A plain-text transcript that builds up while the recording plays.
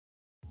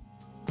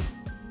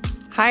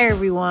Hi,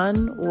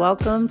 everyone.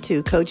 Welcome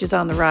to Coaches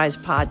on the Rise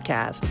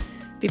podcast.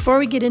 Before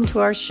we get into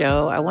our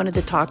show, I wanted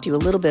to talk to you a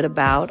little bit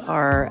about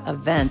our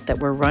event that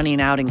we're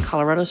running out in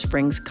Colorado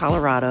Springs,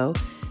 Colorado,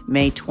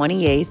 May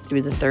 28th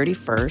through the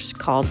 31st,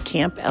 called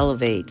Camp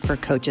Elevate for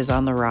Coaches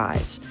on the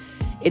Rise.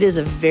 It is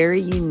a very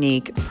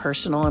unique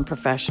personal and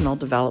professional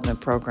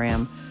development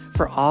program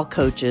for all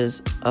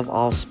coaches of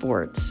all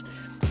sports.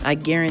 I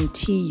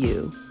guarantee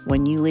you,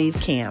 when you leave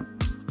camp,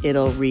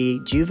 it'll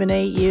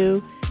rejuvenate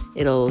you.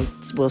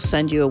 Will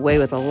send you away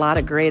with a lot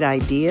of great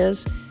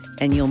ideas,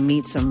 and you'll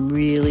meet some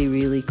really,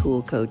 really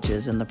cool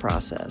coaches in the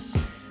process.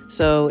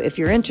 So if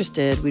you're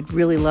interested, we'd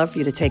really love for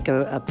you to take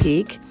a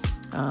peek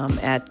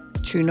at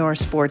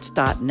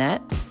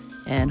truenorthsports.net,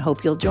 and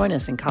hope you'll join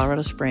us in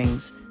Colorado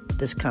Springs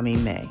this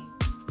coming May.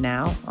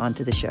 Now, on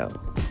to the show.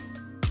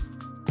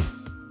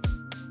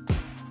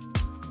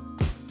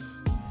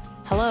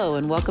 Hello,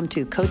 and welcome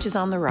to Coaches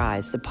on the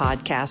Rise, the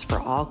podcast for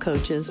all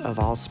coaches of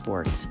all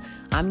sports.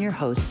 I'm your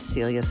host,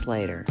 Celia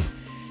Slater.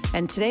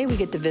 And today we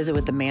get to visit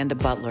with Amanda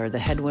Butler, the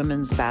head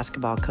women's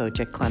basketball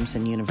coach at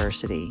Clemson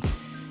University.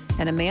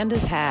 And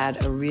Amanda's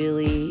had a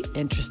really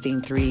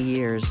interesting 3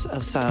 years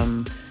of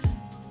some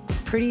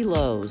pretty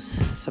lows,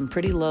 some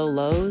pretty low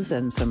lows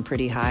and some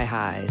pretty high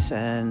highs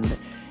and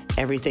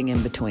everything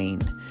in between.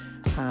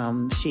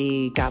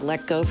 She got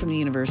let go from the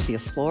University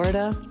of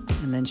Florida,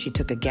 and then she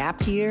took a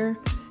gap year.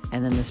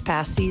 And then this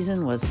past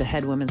season was the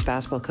head women's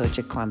basketball coach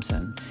at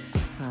Clemson.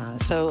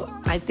 So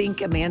I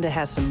think Amanda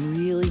has some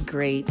really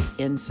great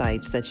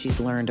insights that she's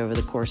learned over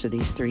the course of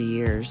these 3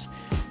 years.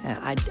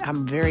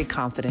 I'm very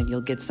confident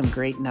you'll get some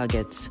great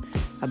nuggets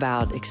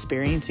about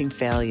experiencing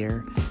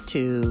failure,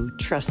 to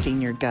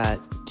trusting your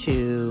gut,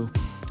 to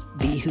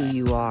be who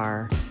you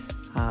are.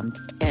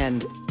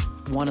 And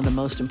one of the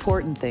most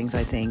important things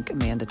I think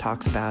Amanda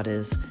talks about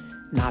is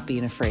not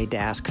being afraid to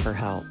ask for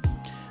help.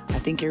 I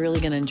think you're really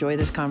going to enjoy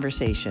this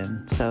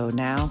conversation. So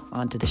now,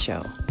 on to the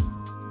show.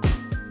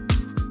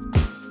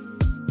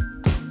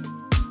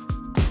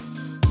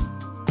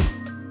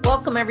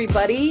 Welcome,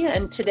 everybody.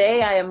 And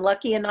today I am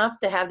lucky enough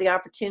to have the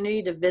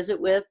opportunity to visit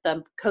with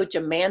Coach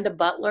Amanda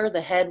Butler,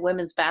 the head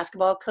women's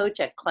basketball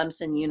coach at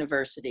Clemson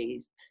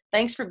University.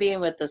 Thanks for being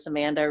with us,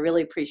 Amanda. I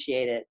really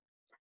appreciate it.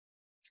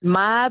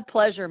 My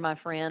pleasure, my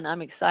friend.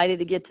 I'm excited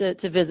to get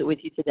to visit with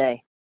you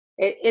today.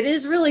 It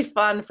is really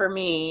fun for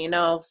me,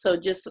 so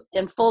just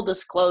in full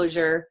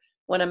disclosure,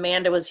 when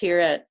Amanda was here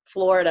at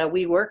Florida,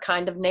 we were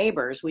kind of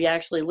neighbors. We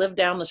actually lived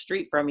down the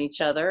street from each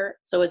other.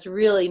 So it's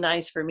really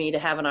nice for me to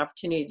have an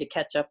opportunity to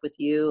catch up with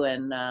you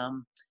and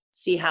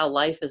see how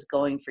life is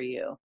going for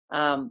you.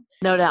 No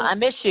doubt. I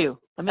miss you.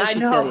 I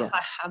know.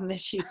 I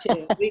miss you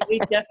too. we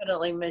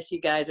definitely miss you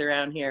guys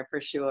around here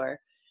for sure.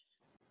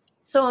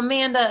 So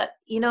Amanda,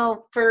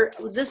 for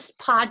this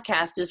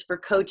podcast is for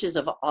coaches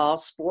of all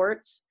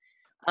sports.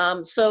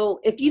 So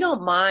if you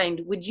don't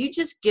mind, would you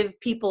just give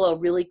people a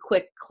really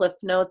quick cliff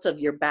notes of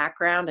your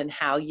background and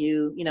how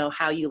you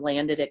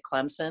landed at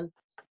Clemson?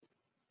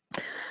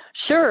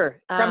 Sure.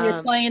 From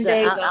your playing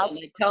days,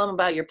 tell them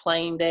about your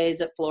playing days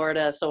at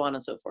Florida, so on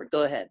and so forth.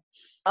 Go ahead.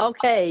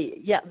 Okay.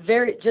 Yeah.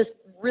 Just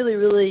really,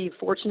 really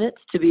fortunate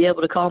to be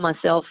able to call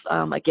myself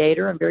a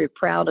Gator. I'm very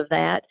proud of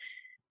that.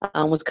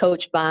 Was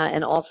coached by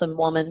an awesome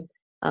woman,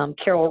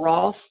 Carol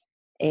Ross.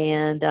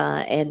 And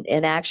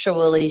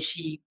actually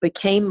she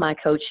became my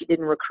coach. She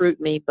didn't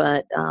recruit me,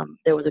 but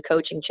there was a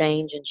coaching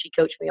change, and she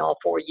coached me all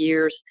 4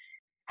 years.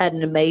 Had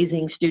an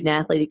amazing student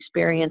athlete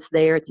experience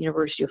there at the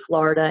University of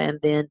Florida. And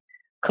then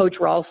Coach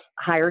Ross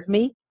hired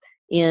me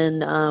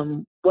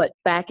in what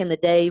back in the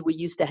day we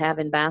used to have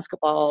in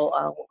basketball,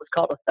 what was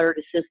called a third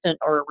assistant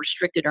or a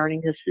restricted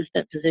earnings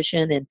assistant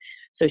position. And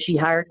so she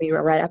hired me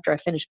right after I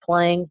finished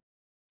playing,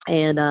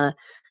 and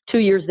 2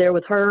 years there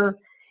with her.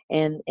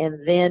 And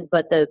then,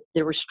 but the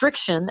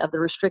restriction of the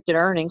restricted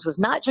earnings was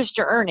not just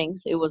your earnings.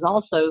 It was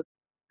also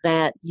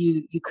that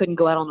you couldn't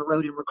go out on the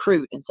road and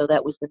recruit. And so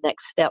that was the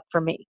next step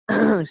for me,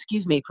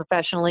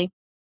 professionally.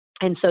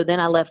 And so then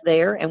I left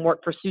there and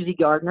worked for Susie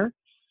Gardner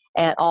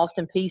at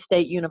Austin Peay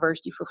State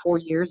University for 4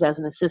 years as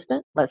an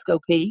assistant. Let's go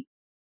Peay.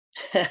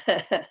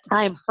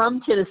 I am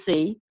from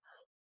Tennessee.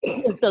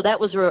 So that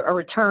was a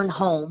return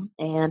home,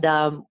 and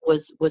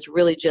was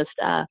really just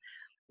a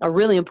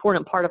really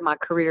important part of my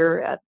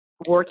career,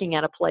 working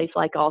at a place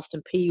like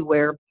Austin Peay,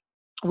 where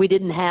we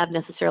didn't have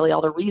necessarily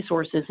all the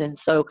resources. And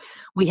so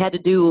we had to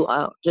do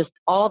just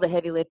all the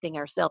heavy lifting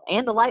ourselves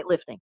and the light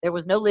lifting. There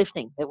was no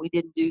lifting that we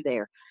didn't do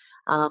there,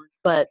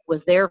 but was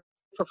there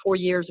for 4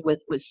 years with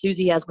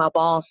Susie as my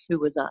boss, who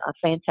was a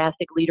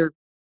fantastic leader,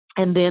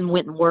 and then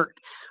went and worked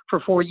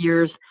for 4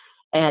 years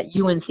at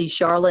UNC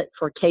Charlotte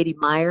for Katie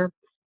Meyer.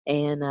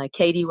 And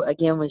Katie,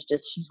 again,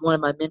 she's one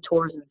of my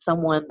mentors and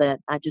someone that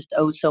I just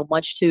owe so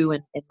much to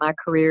in my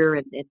career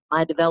and in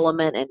my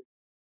development and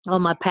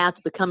on my path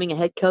to becoming a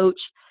head coach.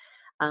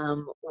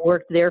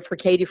 Worked there for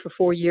Katie for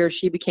 4 years.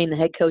 She became the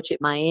head coach at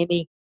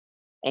Miami.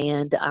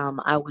 And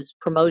I was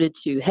promoted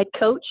to head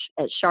coach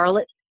at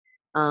Charlotte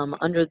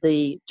under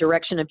the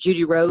direction of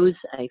Judy Rose,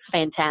 a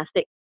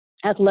fantastic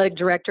athletic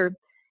director.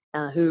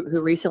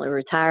 who recently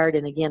retired,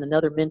 and again,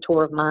 another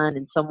mentor of mine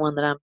and someone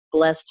that I'm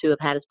blessed to have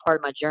had as part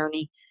of my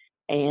journey.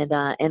 And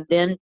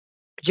then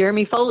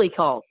Jeremy Foley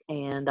called,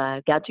 and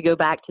I got to go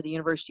back to the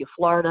University of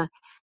Florida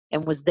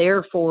and was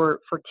there for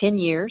 10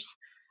 years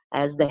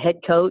as the head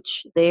coach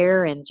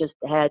there, and just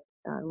had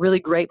really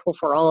grateful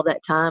for all of that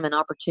time and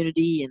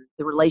opportunity and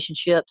the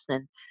relationships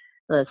and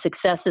the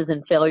successes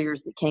and failures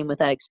that came with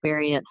that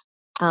experience.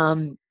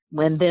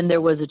 When then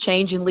there was a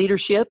change in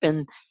leadership,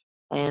 and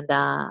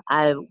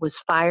I was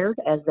fired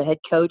as the head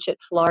coach at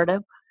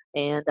Florida.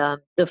 And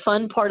the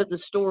fun part of the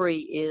story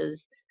is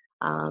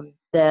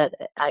that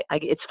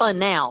it's fun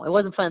now. It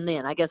wasn't fun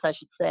then, I guess I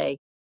should say.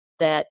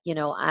 That,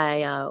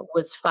 I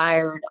was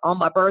fired on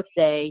my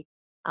birthday,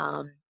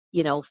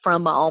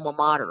 from my alma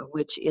mater,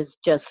 which is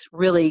just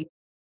really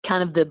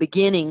kind of the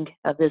beginning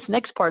of this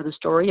next part of the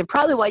story, and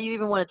probably why you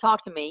even want to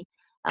talk to me,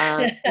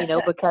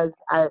 because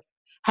I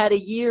had a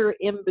year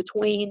in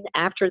between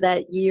after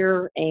that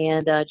year,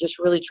 and just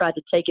really tried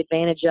to take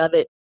advantage of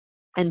it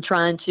and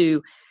trying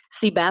to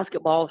see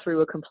basketball through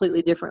a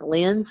completely different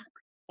lens,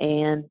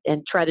 and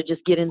try to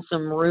just get in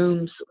some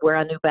rooms where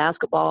I knew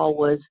basketball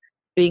was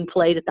being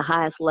played at the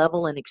highest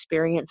level, and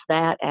experience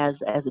that as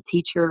a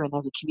teacher and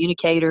as a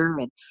communicator.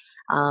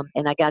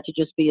 And I got to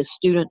just be a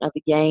student of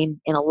the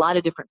game in a lot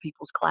of different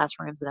people's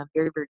classrooms that I'm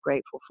very, very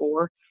grateful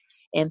for.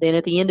 And then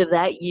at the end of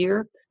that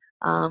year,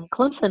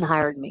 Clemson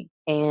hired me,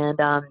 and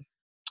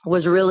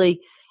was really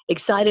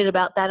excited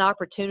about that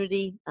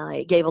opportunity.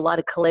 It gave a lot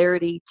of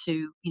clarity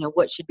to,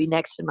 what should be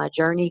next in my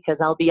journey, because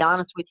I'll be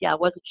honest with you, I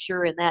wasn't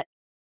sure in that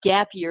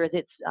gap year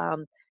that's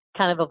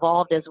kind of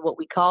evolved as what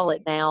we call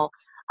it now.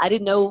 I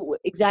didn't know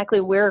exactly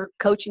where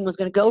coaching was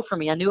going to go for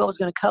me. I knew I was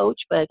going to coach,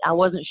 but I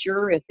wasn't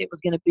sure if it was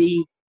going to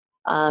be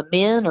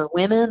men or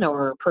women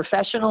or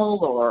professional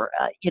or,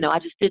 I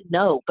just didn't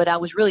know. But I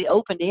was really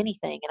open to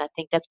anything, and I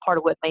think that's part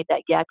of what made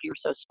that gap year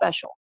so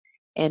special,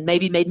 and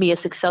maybe made me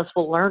a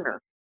successful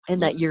learner in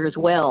that year as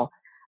well.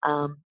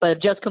 But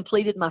I've just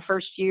completed my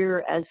first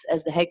year as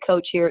the head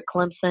coach here at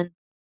Clemson,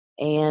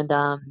 and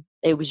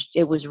it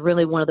was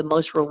really one of the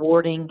most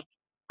rewarding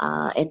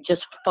and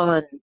just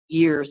fun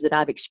years that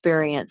I've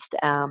experienced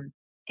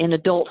in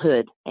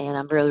adulthood, and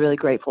I'm really, really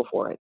grateful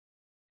for it.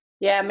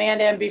 Yeah,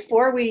 Amanda, and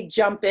before we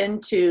jump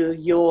into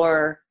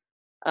your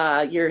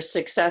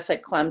success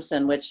at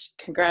Clemson, which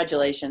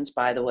congratulations,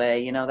 by the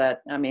way,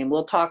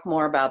 we'll talk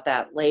more about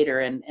that later,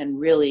 and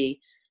really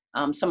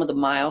some of the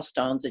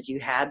milestones that you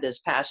had this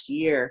past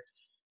year.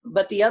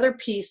 But the other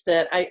piece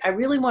that I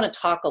really want to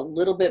talk a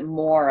little bit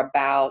more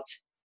about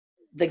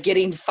the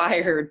getting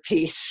fired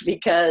piece,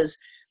 because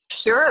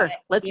sure,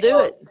 let's do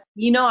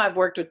it. I've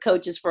worked with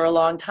coaches for a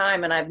long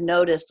time, and I've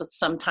noticed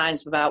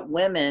sometimes about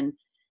women,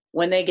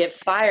 when they get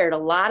fired, a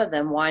lot of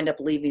them wind up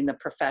leaving the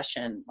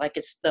profession. Like,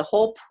 it's the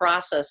whole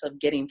process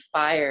of getting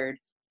fired.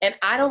 And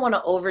I don't want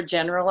to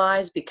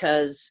overgeneralize,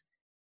 because,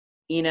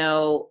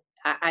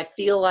 I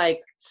feel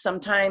like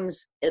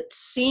sometimes it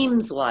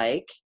seems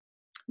like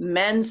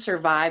men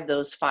survive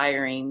those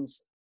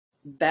firings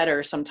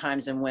better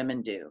sometimes than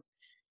women do.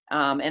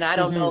 And I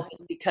don't know if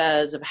it's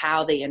because of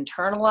how they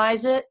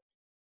internalize it,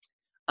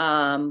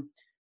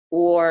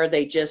 or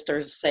they just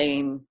are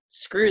saying,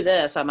 screw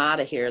this, I'm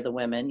out of here, the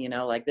women,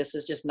 this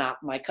is just not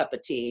my cup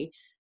of tea.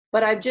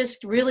 But I'm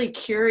just really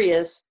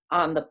curious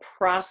on the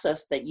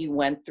process that you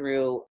went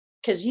through,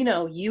 because,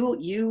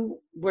 you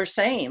were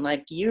saying,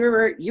 like, you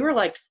were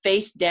like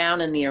face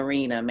down in the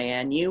arena,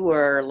 man. You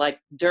were like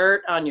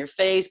dirt on your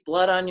face,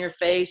 blood on your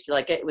face.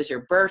 Like, it was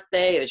your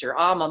birthday, it was your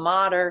alma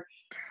mater.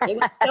 It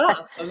was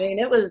tough.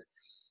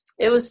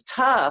 It was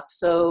tough.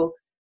 So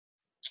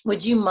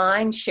would you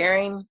mind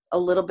sharing a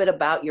little bit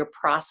about your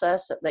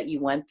process that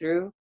you went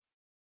through?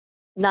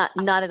 Not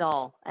at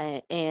all.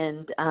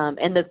 And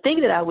the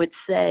thing that I would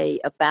say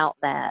about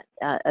that,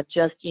 of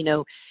just,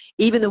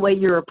 even the way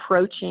you're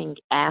approaching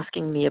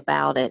asking me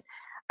about it,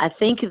 I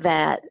think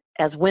that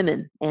as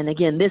women, and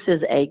again, this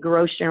is a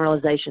gross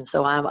generalization,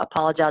 so I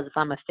apologize if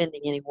I'm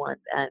offending anyone,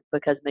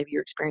 because maybe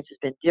your experience has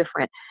been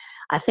different.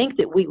 I think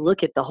that we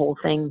look at the whole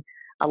thing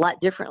a lot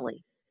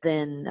differently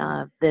than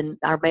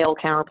our male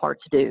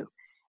counterparts do.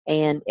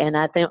 And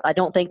I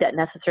don't think that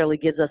necessarily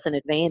gives us an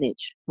advantage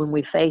when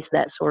we face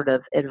that sort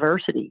of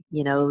adversity,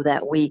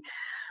 that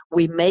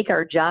we make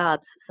our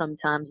jobs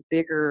sometimes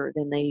bigger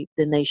than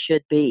they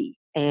should be.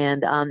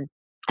 And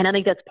I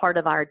think that's part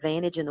of our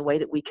advantage in the way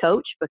that we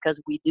coach, because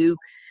we do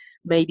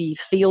maybe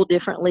feel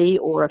differently,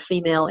 or a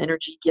female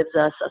energy gives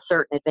us a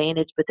certain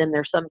advantage. But then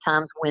there's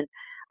sometimes when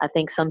I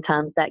think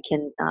sometimes that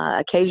can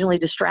occasionally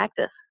distract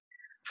us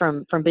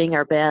from being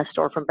our best,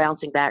 or from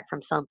bouncing back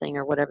from something,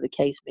 or whatever the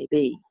case may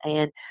be.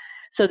 And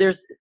so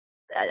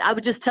I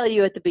would just tell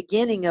you, at the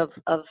beginning of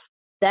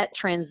that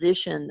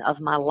transition of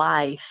my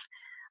life,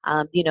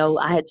 I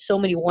had so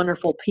many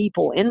wonderful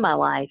people in my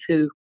life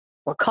who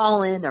were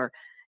calling, or,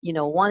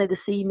 wanted to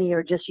see me,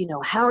 or just,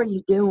 how are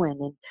you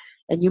doing?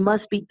 And you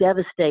must be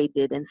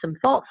devastated, and some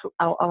thoughts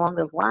along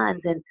those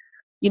lines. And,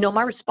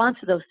 my response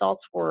to those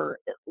thoughts were,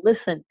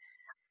 listen,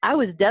 I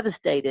was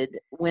devastated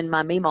when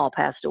my Meemaw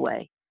passed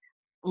away.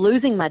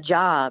 losing my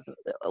job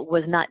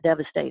was not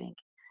devastating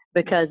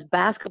because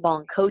basketball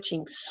and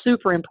coaching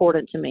super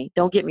important to me.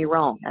 Don't get me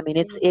wrong. I mean,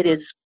 it has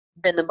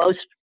been the most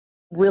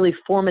really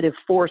formative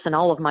force in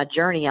all of my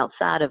journey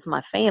outside of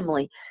my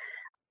family.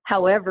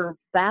 However,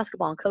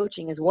 basketball and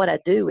coaching is what I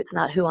do. It's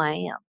not who I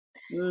am.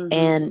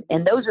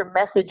 And those are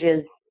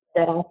messages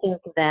that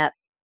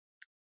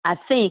I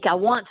think I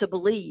want to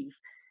believe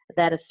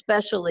that,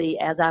 especially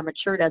as I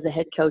matured as a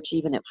head coach,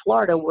 even at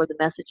Florida, were the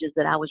messages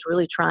that I was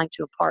really trying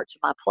to impart to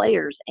my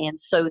players. And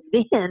so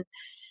then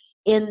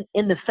in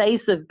the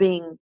face of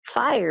being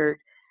fired,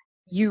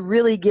 you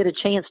really get a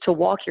chance to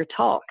walk your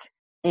talk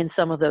in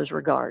some of those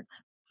regards.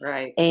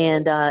 Right.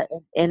 And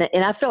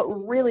I felt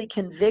really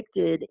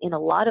convicted in a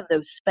lot of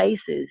those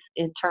spaces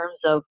in terms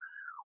of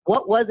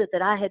what was it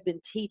that I had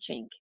been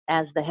teaching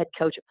as the head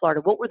coach at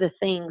Florida? What were the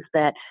things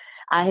that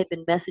I had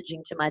been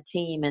messaging to my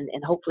team and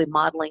hopefully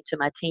modeling to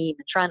my team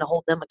and trying to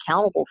hold them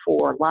accountable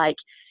for, like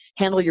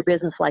handle your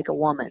business like a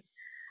woman.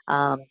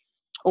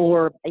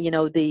 Or,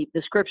 the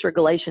scripture,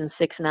 Galatians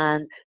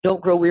 6:9,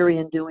 don't grow weary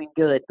in doing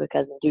good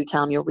because in due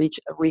time you'll reach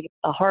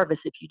a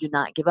harvest if you do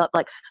not give up.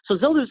 So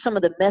those are some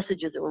of the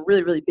messages that were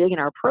really, really big in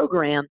our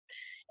program.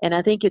 And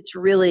I think it's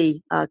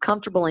really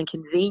comfortable and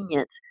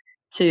convenient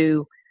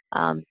to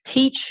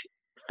teach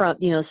from,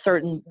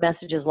 certain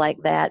messages like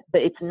that,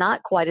 but it's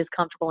not quite as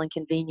comfortable and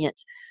convenient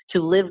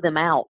to live them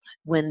out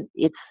when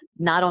it's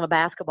not on a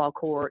basketball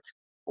court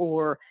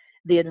or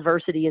the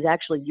adversity is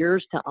actually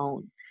yours to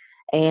own.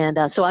 And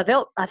so I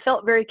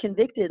felt very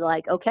convicted,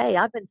 like, okay,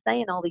 I've been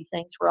saying all these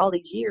things for all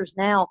these years.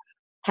 Now,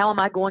 how am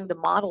I going to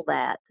model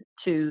that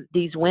to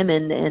these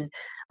women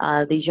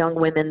and these young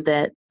women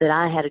that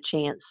I had a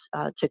chance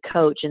to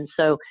coach? And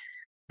so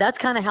that's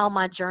kind of how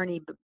my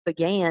journey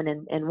began.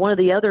 And one of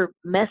the other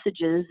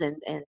messages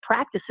and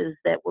practices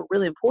that were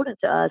really important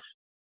to us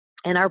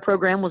in our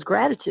program was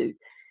gratitude.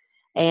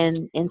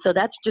 And so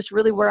that's just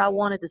really where I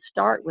wanted to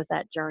start with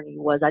that journey.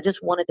 Was I just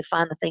wanted to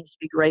find the things to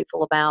be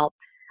grateful about.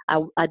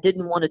 I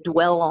didn't want to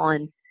dwell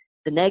on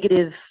the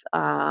negative.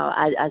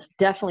 I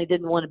definitely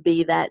didn't want to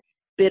be that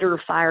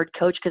bitter, fired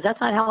coach, because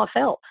that's not how I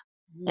felt.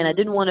 And I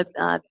didn't want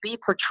to be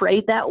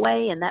portrayed that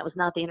way, and that was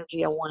not the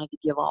energy I wanted to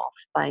give off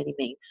by any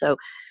means. So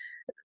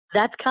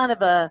that's kind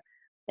of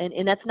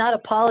and that's not a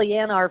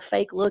Pollyanna or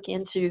fake look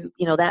into,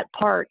 that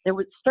part. There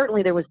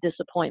was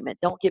disappointment.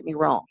 Don't get me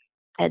wrong.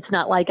 It's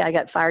not like I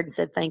got fired and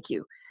said thank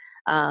you.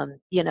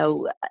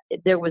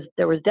 There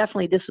was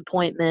definitely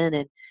disappointment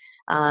and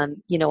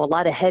a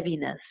lot of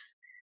heaviness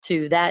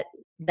to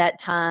that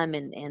time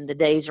and the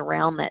days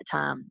around that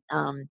time.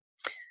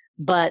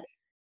 But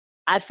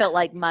I felt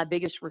like my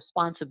biggest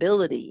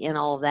responsibility in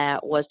all of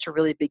that was to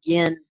really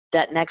begin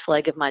that next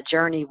leg of my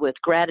journey with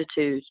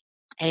gratitude.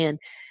 And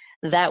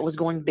that was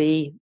going to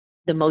be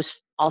the most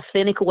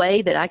authentic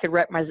way that I could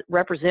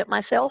represent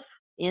myself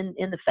in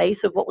the face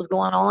of what was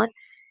going on.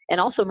 And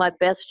also my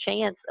best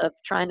chance of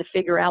trying to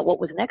figure out what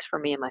was next for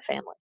me and my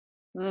family.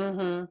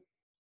 Mm-hmm.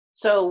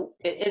 So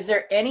is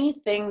there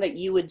anything that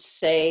you would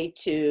say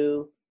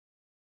to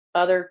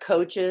other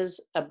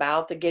coaches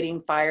about the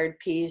getting fired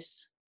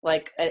piece?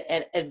 Like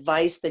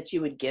advice that you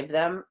would give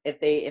them if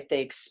they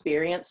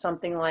experience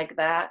something like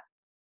that?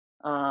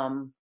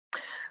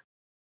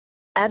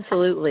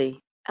 Absolutely.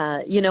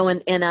 I'll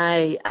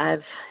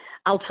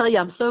tell you,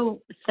 I'm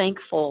so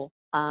thankful.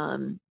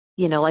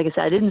 Like I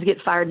said, I didn't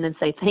get fired and then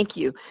say thank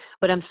you,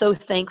 but I'm so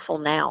thankful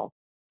now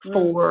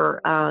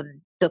for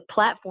the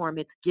platform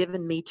it's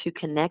given me to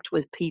connect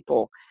with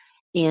people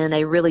in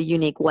a really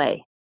unique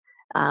way.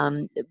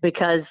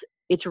 Because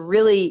it's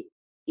really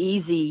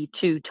easy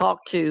to talk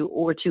to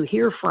or to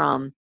hear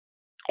from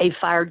a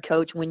fired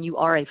coach when you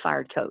are a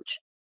fired coach.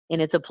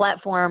 And it's a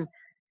platform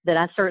that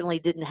I certainly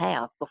didn't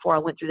have before I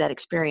went through that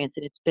experience.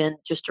 And it's been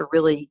just a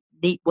really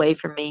neat way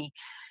for me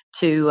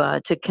to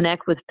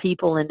connect with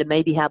people and to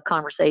maybe have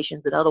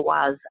conversations that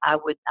otherwise I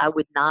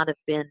would not have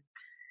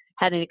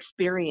had an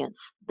experience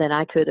that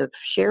I could have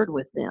shared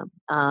with them.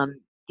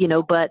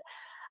 But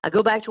I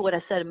go back to what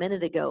I said a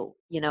minute ago.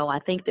 I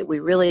think that we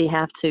really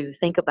have to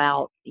think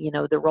about,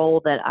 the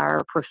role that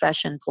our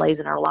profession plays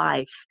in our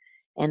life,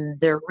 and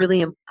they're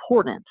really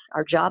important.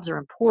 Our jobs are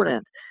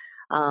important,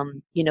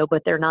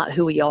 but they're not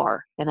who we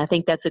are. And I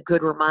think that's a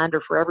good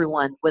reminder for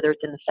everyone, whether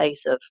it's in the face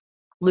of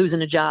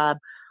losing a job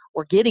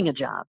or getting a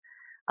job,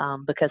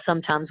 because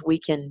sometimes we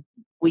can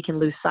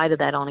lose sight of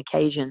that on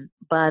occasion.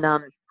 But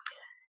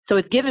so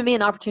it's given me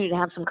an opportunity to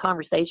have some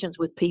conversations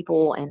with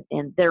people,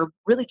 and they're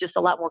really just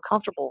a lot more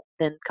comfortable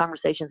than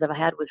conversations I've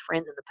had with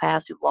friends in the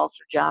past who've lost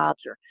their jobs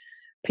or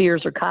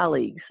peers or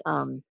colleagues.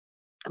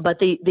 But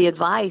the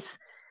advice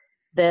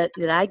that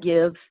I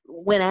give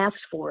when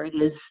asked for it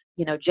is,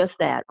 just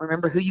that.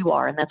 Remember who you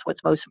are, and that's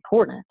what's most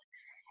important.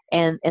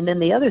 And then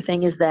the other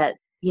thing is that,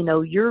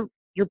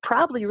 you're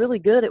probably really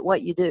good at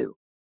what you do,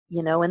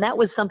 and that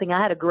was something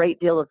I had a great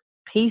deal of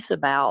peace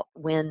about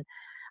when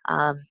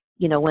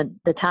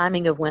the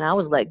timing of when I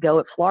was let go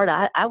at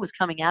Florida. I was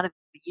coming out of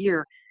the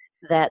year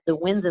that the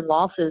wins and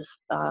losses,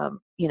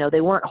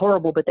 they weren't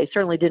horrible, but they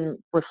certainly didn't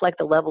reflect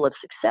the level of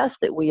success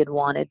that we had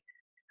wanted.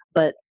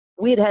 But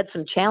we had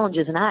some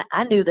challenges, and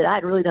I knew that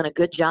I'd really done a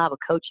good job of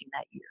coaching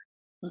that year.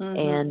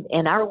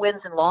 And our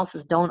wins and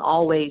losses don't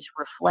always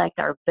reflect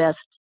our best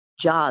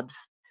jobs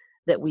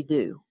that we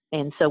do.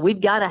 And so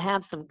we've got to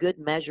have some good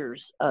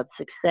measures of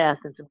success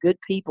and some good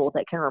people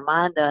that can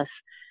remind us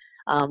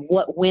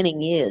what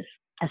winning is,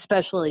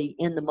 especially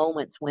in the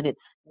moments when it's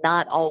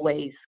not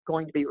always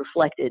going to be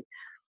reflected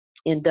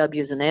in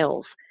W's and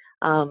L's.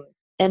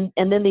 And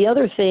then the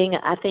other thing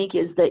I think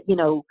is that,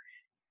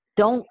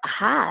 don't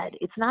hide.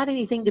 It's not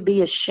anything to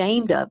be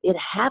ashamed of. It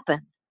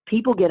happens.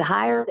 People get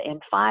hired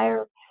and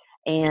fired.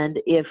 And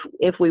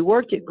if we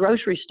worked at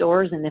grocery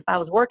stores, and if I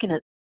was working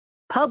at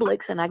Publix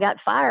and I got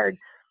fired,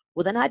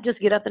 well, then I'd just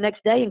get up the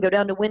next day and go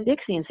down to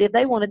Winn-Dixie and see if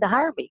they wanted to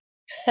hire me.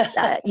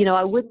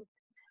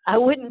 I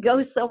wouldn't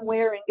go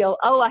somewhere and go,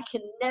 oh, I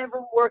can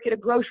never work at a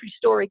grocery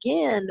store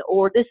again,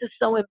 or this is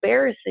so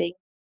embarrassing.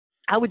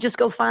 I would just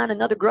go find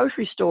another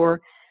grocery store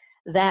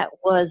that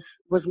was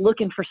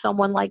looking for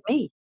someone like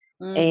me.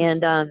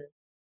 And,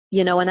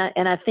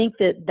 and I think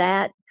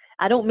that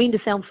I don't mean to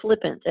sound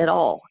flippant at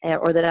all,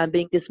 or that I'm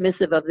being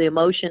dismissive of the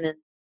emotion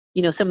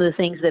and, some of the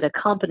things that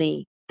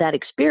accompany that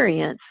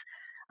experience.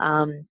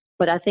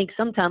 But I think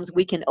sometimes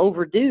we can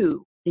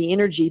overdo the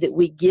energy that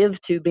we give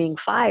to being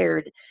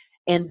fired,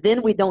 and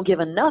then we don't give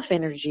enough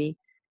energy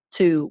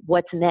to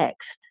what's next.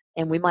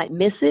 And we might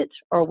miss it,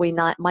 or we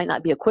might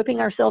not be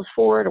equipping ourselves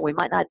for it, or we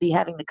might not be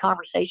having the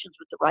conversations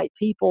with the right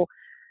people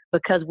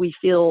because we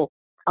feel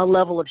a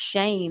level of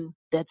shame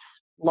that's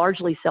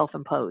largely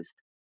self-imposed.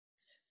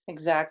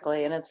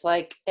 Exactly. And it's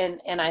like, and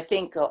I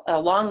think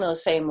along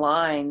those same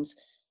lines,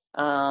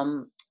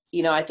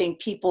 I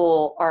think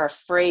people are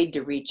afraid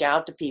to reach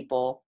out to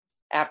people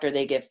after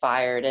they get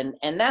fired.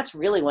 And that's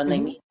really when they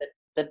need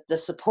the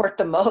support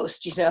the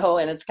most,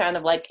 and it's kind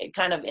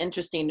of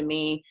interesting to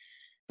me,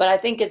 but I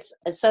think it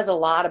says a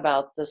lot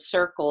about the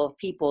circle of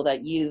people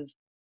that you've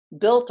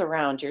built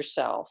around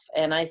yourself.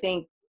 And I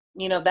think,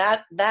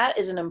 that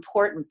is an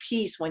important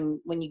piece when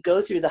you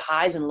go through the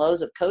highs and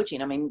lows of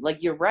coaching. I mean,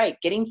 like, you're right,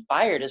 getting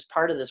fired is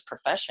part of this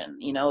profession.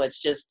 It's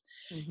just,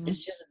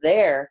 it's just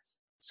there.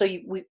 So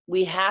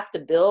we have to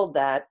build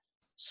that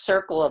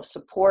circle of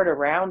support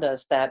around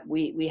us, that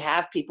we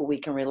have people we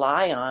can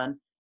rely on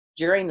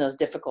during those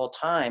difficult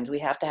times. We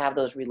have to have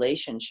those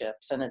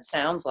relationships. And it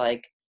sounds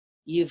like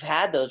you've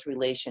had those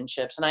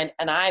relationships. And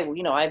I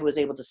was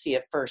able to see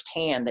it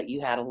firsthand that you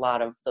had a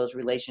lot of those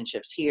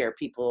relationships here,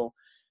 people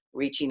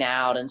reaching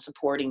out and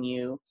supporting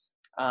you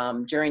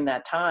during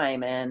that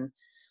time.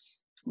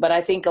 But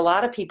I think a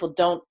lot of people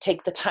don't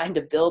take the time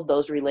to build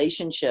those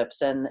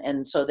relationships.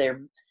 And so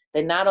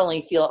they not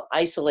only feel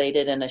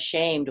isolated and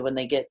ashamed when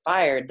they get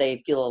fired, they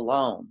feel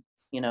alone,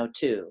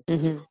 too.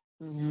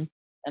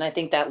 And I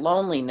think that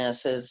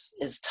loneliness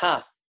is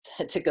tough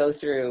to go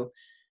through.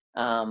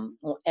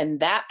 And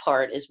that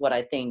part is what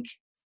I think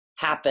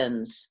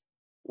happens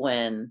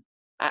when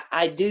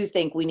I do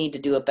think we need to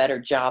do a better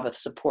job of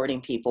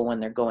supporting people when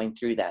they're going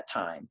through that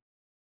time.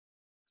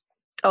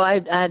 Oh, I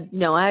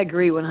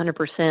agree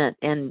 100%.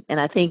 And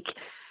I think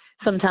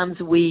sometimes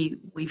we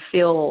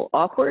feel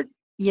awkward,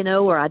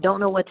 or I don't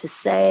know what to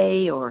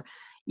say, or,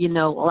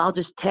 well, I'll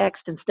just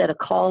text instead of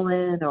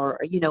calling, or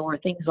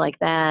things like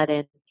that.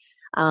 And,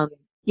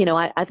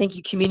 I think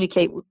you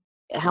communicate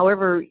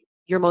however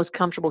you're most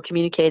comfortable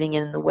communicating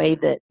in the way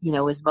that,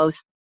 is most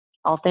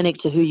authentic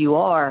to who you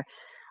are.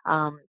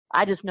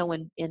 I just know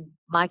in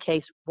my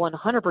case,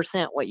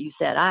 100% what you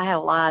said. I had a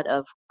lot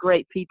of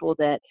great people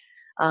that,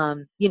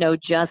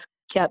 just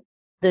kept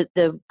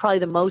probably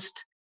the most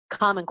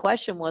common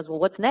question was, well,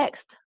 what's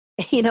next?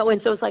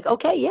 And so it's like,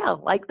 okay, yeah,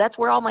 like that's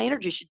where all my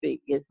energy should be,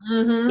 is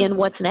in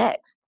what's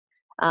next.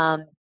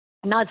 I'm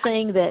not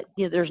saying that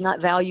there's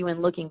not value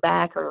in looking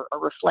back or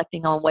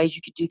reflecting on ways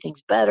you could do things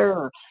better,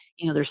 or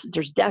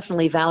there's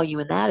definitely value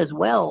in that as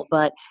well.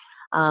 But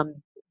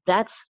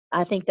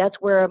I think that's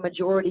where a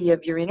majority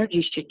of your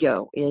energy should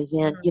go, is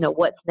in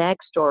what's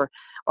next, or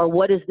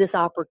what is this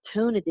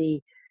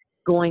opportunity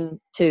going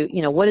to,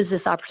 what is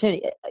this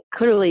opportunity?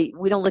 Clearly,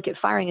 we don't look at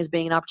firing as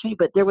being an opportunity,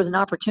 but there was an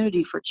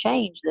opportunity for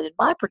change that in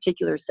my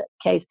particular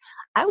case,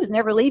 I was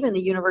never leaving the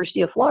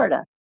University of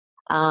Florida.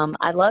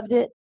 I loved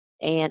it,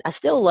 and I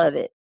still love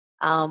it.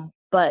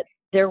 But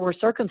there were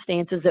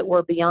circumstances that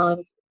were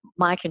beyond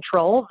my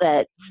control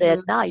that said,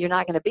 no, you're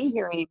not going to be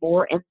here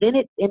anymore. And then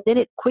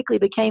it quickly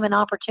became an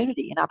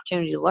opportunity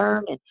to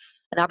learn, and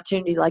an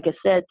opportunity, like I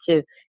said,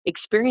 to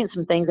experience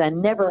some things I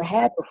never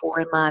had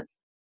before in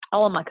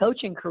all of my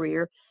coaching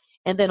career.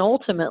 And then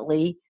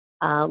ultimately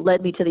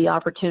led me to the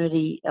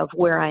opportunity of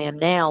where I am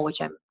now, which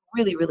I'm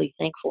really, really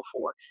thankful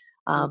for.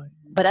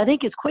 But I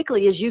think as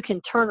quickly as you can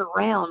turn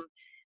around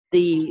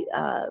the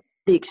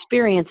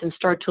experience and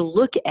start to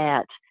look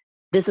at,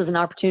 this is an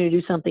opportunity to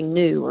do something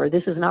new, or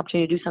this is an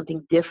opportunity to do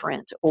something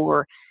different,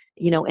 or,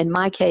 in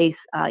my case,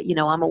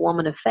 I'm a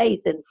woman of faith.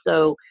 And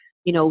so,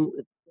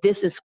 this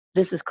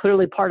is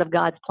clearly part of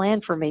God's plan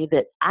for me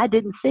that I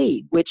didn't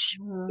see, which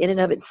in and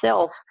of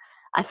itself,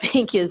 I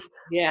think is,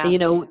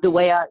 the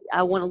way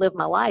I want to live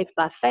my life,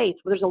 by faith.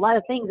 There's a lot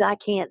of things I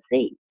can't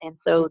see. And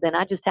so then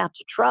I just have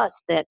to trust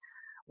that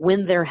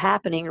when they're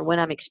happening or when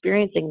I'm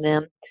experiencing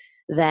them,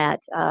 that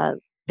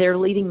they're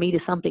leading me to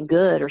something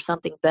good or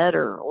something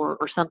better or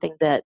something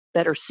that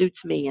better suits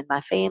me and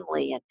my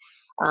family.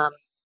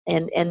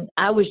 And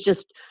I was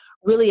just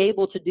really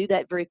able to do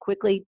that very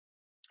quickly,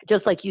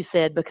 just like you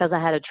said, because I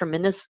had a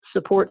tremendous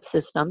support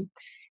system.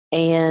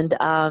 And,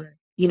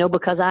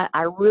 because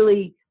I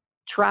really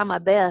try my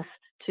best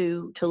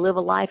to live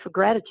a life of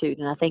gratitude.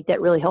 And I think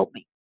that really helped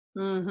me.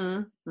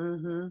 Mm-hmm.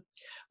 Mm-hmm.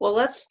 Well,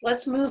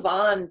 let's move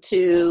on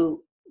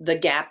to the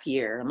gap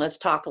year, and let's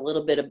talk a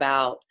little bit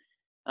about,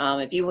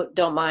 if you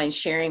don't mind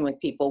sharing with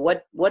people,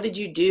 what did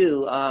you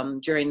do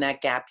during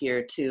that gap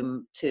year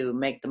to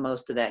make the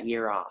most of that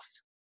year off?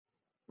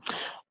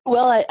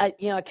 Well, I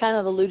kind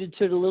of alluded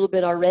to it a little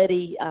bit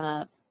already.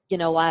 I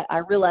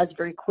realized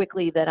very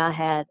quickly that I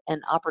had an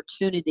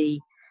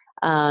opportunity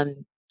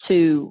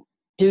to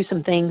do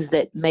some things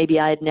that maybe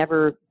I had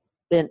never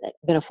been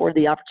afforded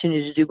the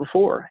opportunity to do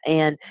before,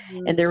 and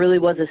there really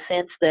was a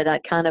sense that I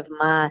kind of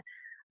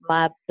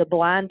the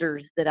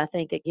blinders that I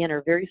think again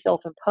are very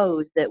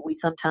self-imposed, that we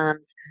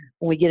sometimes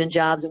when we get in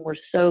jobs and we're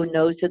so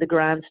nose to the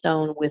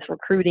grindstone with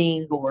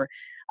recruiting or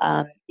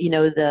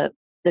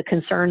the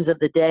concerns of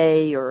the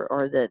day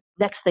or the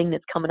next thing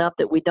that's coming up,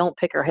 that we don't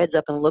pick our heads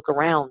up and look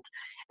around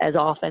as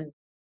often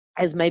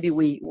as maybe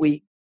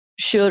we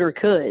should or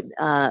could.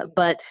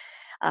 But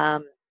I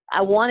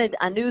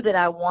knew that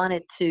I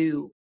wanted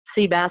to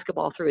see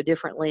basketball through a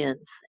different lens,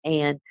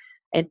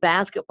 and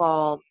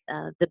basketball,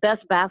 the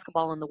best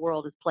basketball in the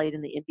world is played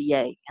in the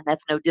NBA, and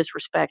that's no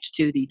disrespect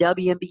to the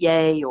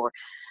WNBA or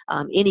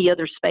any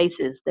other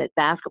spaces that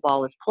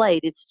basketball is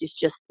played. It's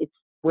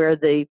where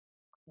the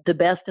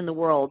best in the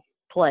world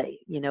play,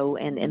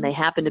 and they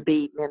happen to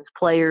be men's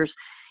players,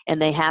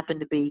 and they happen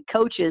to be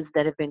coaches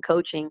that have been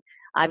coaching.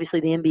 Obviously,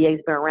 the NBA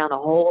has been around a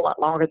whole lot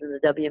longer than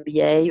the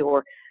WNBA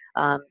or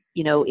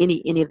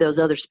any of those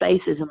other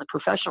spaces in the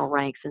professional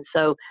ranks. And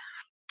so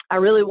I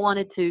really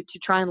wanted to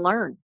try and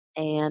learn,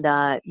 and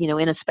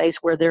in a space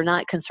where they're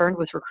not concerned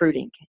with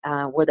recruiting,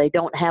 where they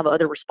don't have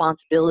other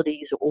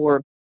responsibilities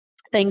or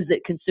things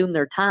that consume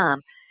their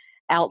time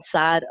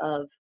outside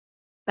of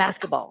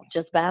basketball,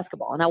 just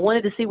basketball. And I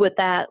wanted to see what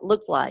that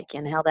looked like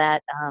and how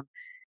that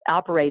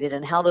operated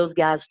and how those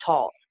guys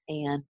taught,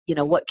 and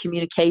what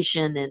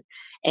communication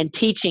and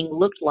teaching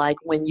looked like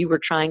when you were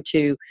trying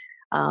to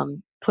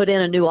put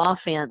in a new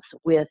offense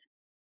with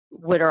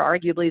what are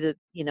arguably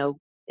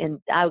and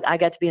I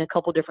got to be in a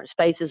couple different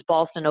spaces: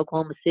 Boston,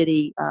 Oklahoma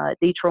City,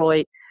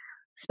 Detroit,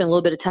 spent a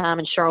little bit of time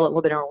in Charlotte, a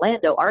little bit in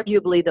Orlando,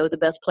 arguably though the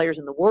best players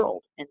in the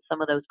world in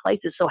some of those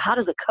places. So how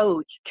does a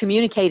coach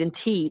communicate and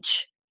teach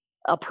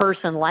a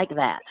person like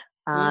that?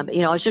 I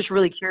was just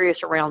really curious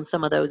around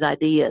some of those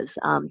ideas,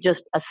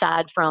 just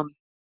aside from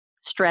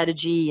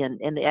strategy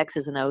and the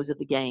X's and O's of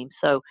the game.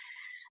 So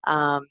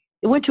I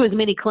went to as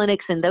many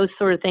clinics and those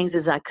sort of things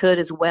as I could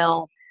as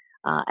well.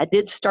 I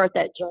did start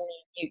that journey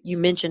you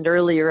mentioned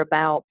earlier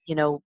about,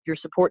 your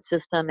support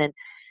system,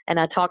 and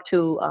I talked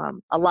to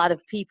a lot of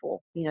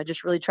people,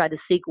 just really tried to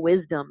seek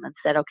wisdom and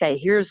said, okay,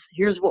 here's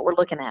what we're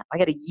looking at. I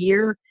got a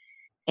year,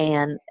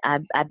 and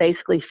I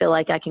basically feel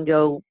like I can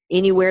go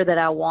anywhere that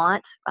I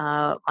want.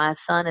 My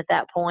son at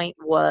that point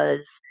was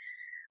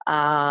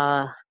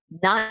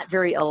not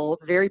very old,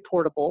 very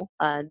portable,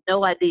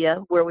 no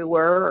idea where we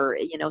were, or,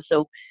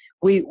 so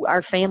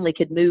our family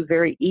could move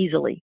very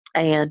easily.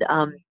 And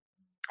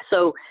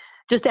so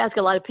just ask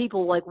a lot of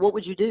people, like, what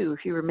would you do if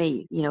you were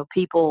me?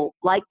 People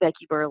like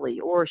Becky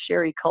Burleigh or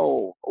Sherry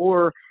Cole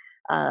or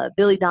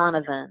Billy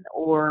Donovan,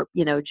 or,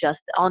 just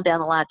on down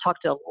the line,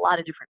 talked to a lot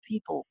of different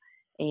people.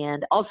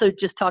 And also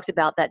just talked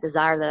about that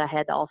desire that I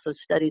had to also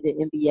study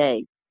the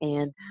NBA.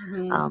 And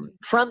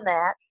from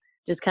that,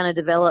 just kind of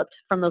developed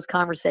from those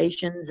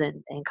conversations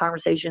and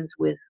conversations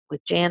with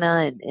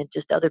Jana and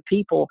just other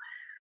people,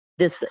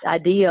 this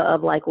idea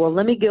of like, well,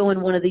 let me go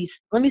in one of these,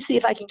 let me see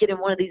if I can get in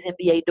one of these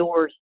NBA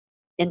doors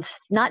and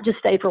not just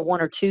stay for 1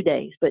 or 2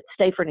 days, but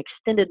stay for an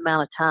extended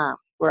amount of time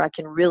where I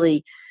can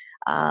really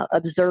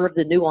observe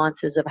the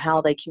nuances of how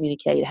they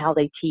communicate, how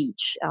they teach,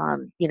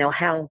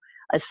 how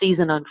a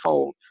season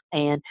unfolds.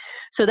 And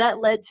so that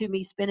led to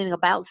me spending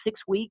about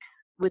 6 weeks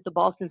with the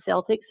Boston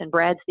Celtics and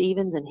Brad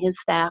Stevens and his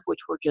staff, which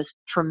were just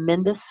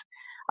tremendous.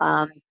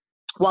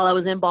 While I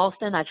was in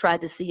Boston, I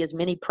tried to see as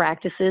many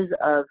practices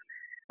of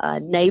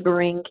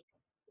neighboring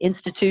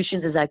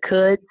institutions as I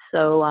could.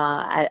 So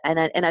I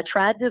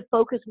tried to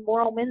focus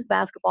more on men's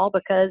basketball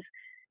because,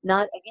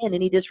 not again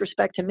any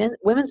disrespect to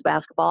women's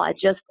basketball,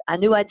 I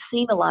knew I'd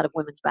seen a lot of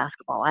women's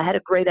basketball. I had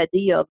a great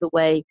idea of the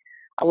way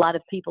a lot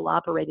of people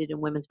operated in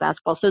women's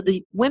basketball. So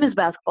the women's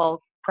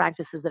basketball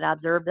practices that I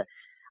observed,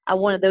 I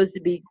wanted those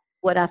to be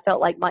what I felt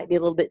like might be a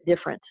little bit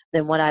different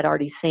than what I'd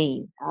already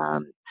seen.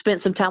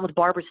 Spent some time with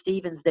Barbara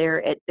Stevens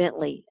there at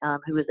Bentley,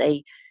 who is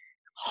a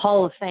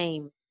Hall of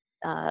Fame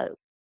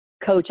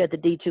coach at the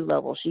D2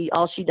 level.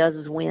 All she does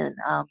is win.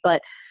 But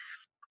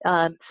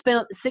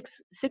spent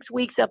six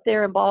weeks up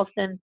there in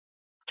Boston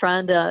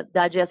trying to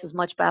digest as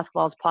much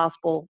basketball as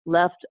possible.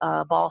 Left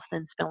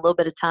Boston, spent a little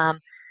bit of time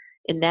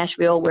in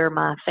Nashville where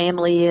my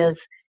family is,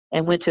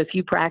 and went to a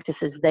few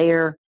practices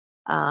there.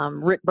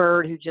 Rick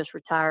Bird, who just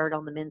retired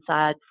on the men's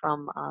side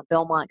from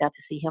Belmont, got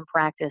to see him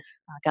practice.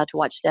 Got to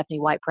watch Stephanie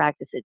White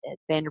practice at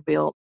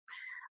Vanderbilt.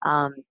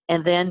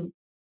 And then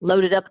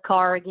loaded up the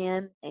car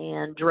again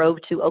and drove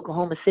to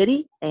Oklahoma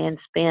City and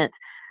spent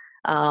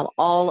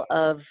all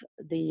of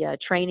the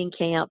training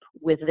camp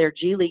with their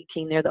G League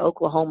team there, the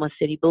Oklahoma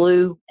City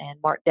Blue, and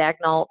Mark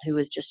Dagnalt, who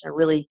is just a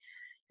really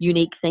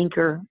unique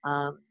thinker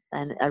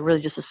and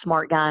really just a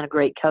smart guy and a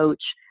great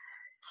coach.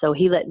 So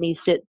he let me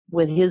sit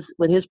with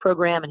his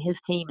program and his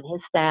team and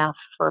his staff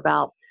for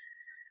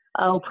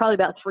probably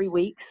about 3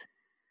 weeks.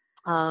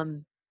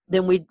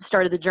 Then we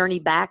started the journey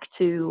back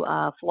to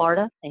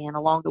Florida, and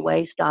along the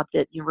way stopped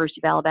at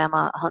University of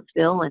Alabama,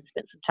 Huntsville, and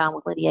spent some time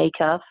with Lenny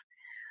Acuff,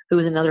 who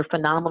was another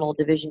phenomenal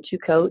Division II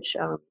coach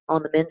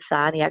on the men's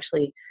side. He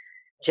actually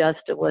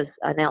just was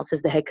announced as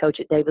the head coach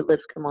at David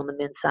Lipscomb on the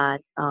men's side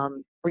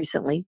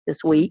recently this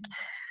week.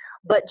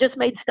 But just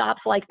made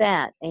stops like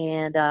that,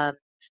 and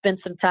spent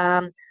some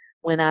time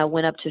when I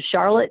went up to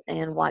Charlotte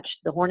and watched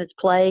the Hornets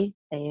play,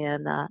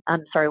 and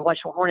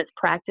watched the Hornets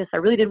practice. I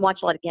really didn't watch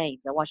a lot of games.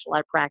 I watched a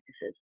lot of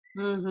practices.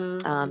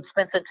 Mm-hmm.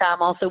 Spent some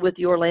time also with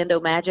the Orlando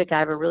Magic. I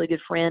have a really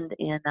good friend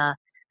in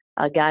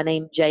a guy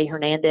named Jay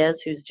Hernandez,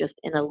 who's just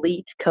an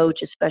elite coach,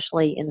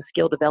 especially in the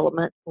skill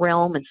development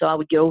realm. And so I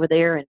would go over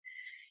there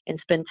and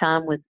spend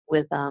time with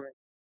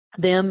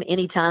them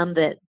anytime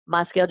that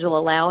my schedule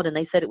allowed, and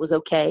they said it was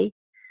okay.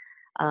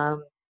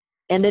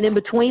 And then in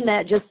between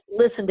that, just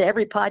listened to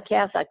every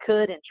podcast I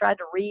could and tried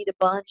to read a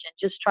bunch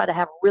and just try to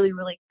have really,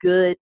 really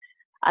good.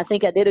 I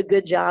think I did a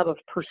good job of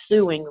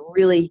pursuing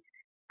really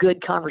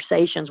good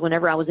conversations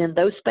whenever I was in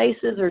those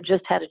spaces or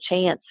just had a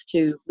chance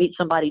to meet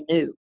somebody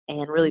new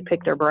and really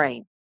pick their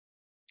brain.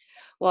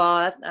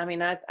 Well,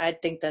 I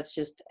think that's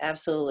just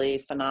absolutely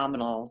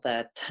phenomenal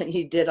that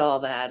you did all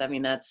that. I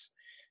mean, that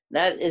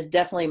is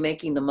definitely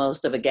making the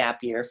most of a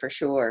gap year for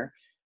sure.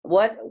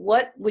 What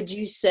would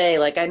you say,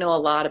 like, I know a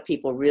lot of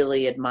people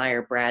really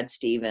admire Brad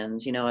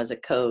Stevens, as a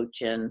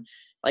coach, and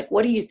like,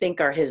 what do you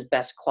think are his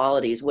best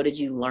qualities? What did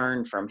you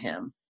learn from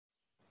him?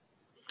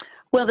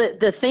 Well,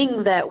 the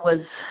thing that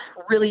was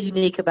really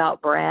unique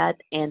about Brad,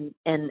 and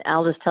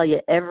I'll just tell you,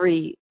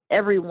 every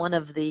one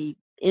of the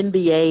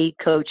NBA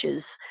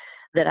coaches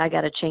that I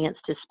got a chance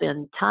to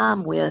spend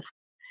time with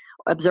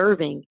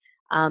observing,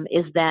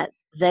 is that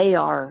they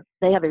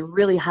have a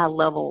really high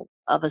level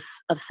of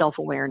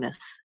self-awareness.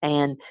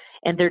 And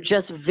they're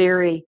just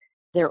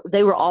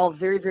they were all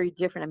very, very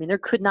different. I mean, there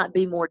could not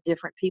be more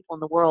different people in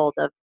the world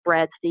of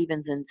Brad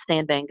Stevens and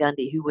Stan Van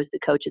Gundy, who was the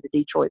coach of the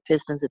Detroit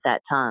Pistons at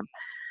that time.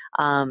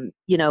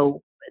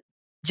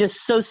 Just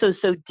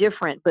so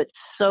different, but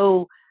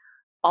so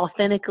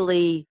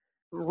authentically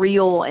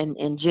real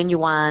and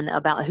genuine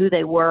about who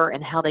they were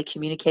and how they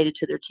communicated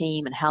to their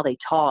team and how they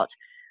taught.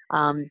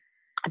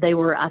 They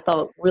were, I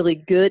thought,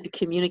 really good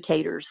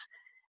communicators,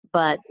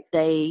 but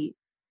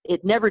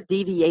it never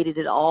deviated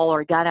at all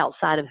or got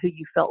outside of who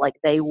you felt like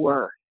they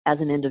were as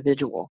an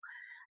individual.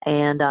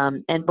 And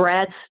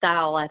Brad's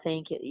style, I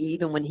think,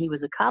 even when he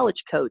was a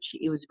college coach,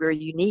 it was very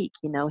unique.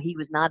 He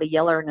was not a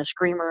yeller and a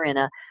screamer and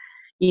a,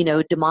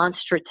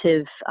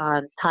 demonstrative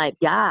type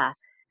guy.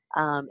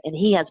 And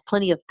he has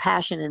plenty of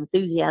passion,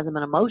 enthusiasm,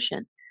 and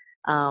emotion.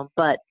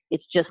 But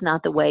it's just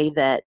not the way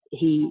that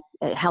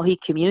how he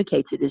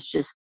communicates it is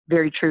just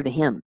very true to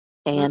him.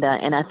 And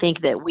I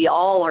think that we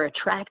all are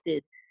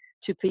attracted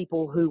to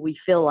people who we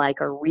feel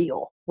like are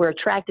real. We're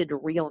attracted to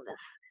realness.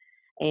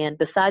 And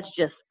besides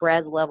just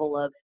Brad's level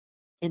of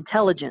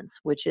intelligence,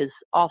 which is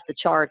off the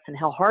charts, and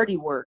how hard he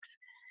works,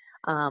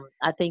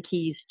 I think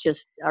he's just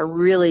a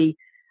really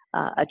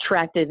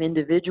attractive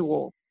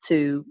individual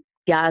to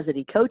guys that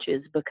he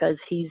coaches because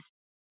he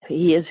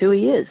is who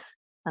he is.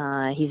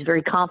 He's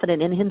very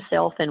confident in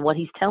himself and what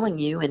he's telling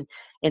you,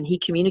 and he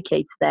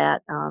communicates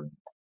that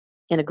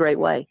in a great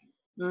way.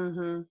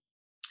 Mm-hmm.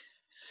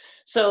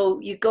 So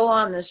you go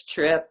on this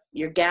trip,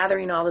 you're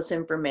gathering all this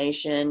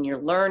information,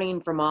 you're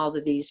learning from all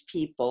of these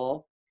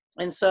people.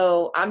 And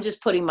so I'm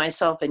just putting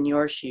myself in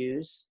your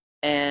shoes,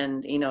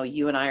 and,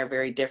 you and I are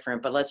very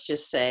different, but let's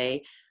just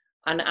say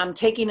I'm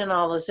taking in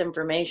all this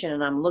information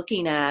and I'm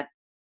looking at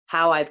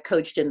how I've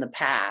coached in the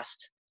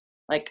past.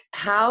 Like,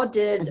 how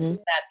did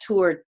that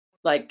tour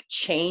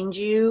change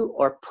you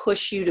or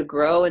push you to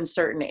grow in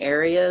certain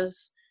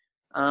areas,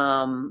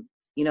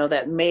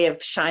 that may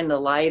have shined the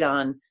light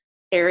on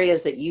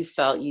areas that you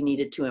felt you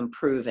needed to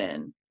improve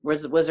in?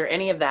 Was there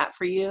any of that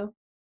for you?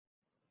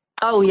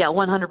 Oh yeah,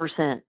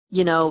 100%.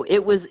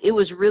 It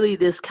was really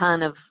this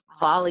kind of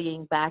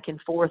volleying back and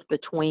forth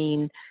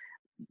between,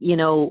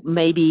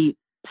 maybe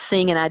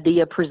seeing an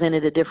idea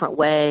presented a different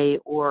way,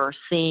 or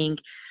seeing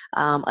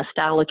a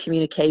style of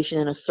communication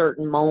in a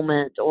certain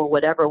moment or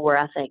whatever, where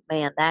I think,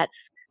 man,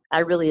 I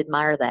really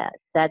admire that.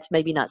 That's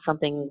maybe not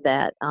something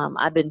that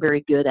I've been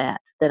very good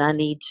at, that I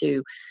need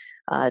to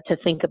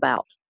think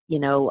about,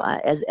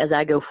 as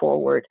I go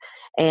forward.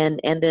 And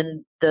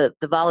then the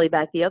volley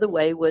back the other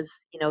way was,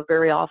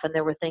 very often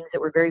there were things that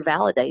were very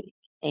validating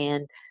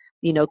and,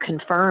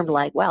 confirmed,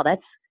 like, wow,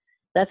 that's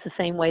the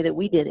same way that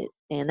we did it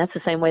And that's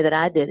the same way that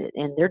I did it.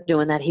 And they're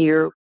doing that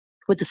here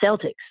with the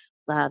Celtics.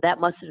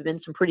 That must have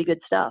been some pretty good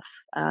stuff.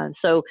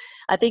 So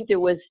I think there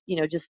was,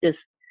 just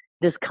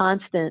this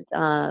constant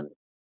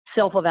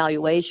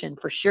self-evaluation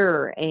for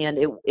sure. And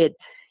it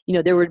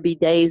there would be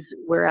days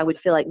where I would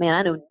feel like, man,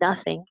 I know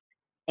nothing.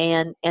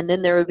 And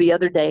then there would be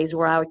other days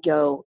where I would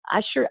go,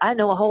 I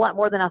know a whole lot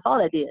more than I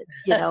thought I did,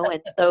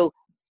 and so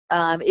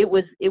it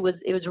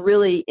was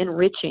really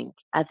enriching.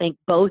 I think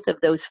both of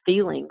those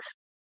feelings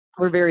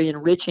were very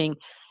enriching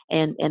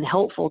and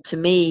helpful to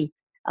me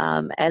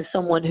as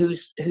someone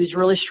who's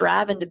really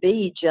striving to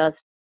be just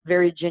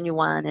very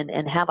genuine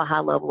and have a high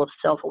level of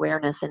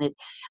self-awareness. And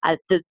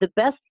the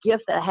best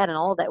gift that I had in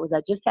all of that was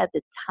I just had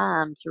the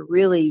time to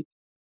really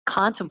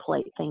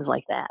contemplate things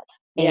like that.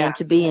 Yeah. And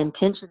to be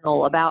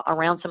intentional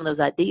around some of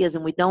those ideas.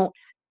 And we don't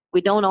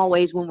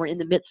always, when we're in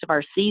the midst of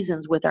our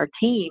seasons with our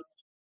team,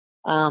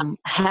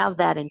 have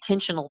that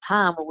intentional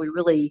time where we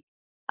really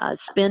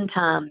spend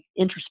time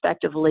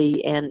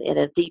introspectively and at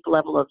a deep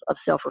level of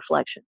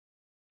self-reflection.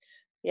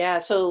 Yeah.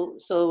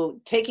 So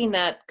taking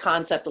that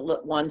concept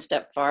one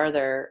step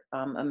farther,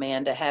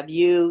 Amanda,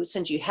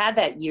 since you had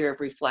that year of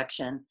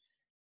reflection,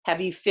 have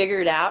you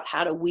figured out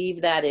how to weave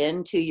that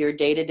into your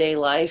day-to-day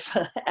life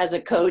as a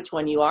coach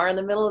when you are in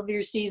the middle of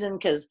your season?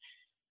 Because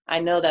I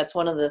know that's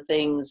one of the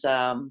things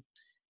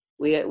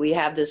we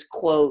have this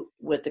quote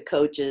with the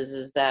coaches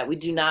is that we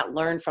do not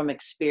learn from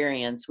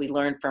experience. We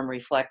learn from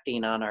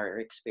reflecting on our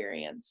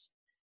experience.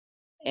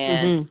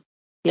 And,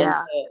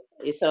 Yeah.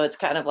 and so it's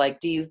kind of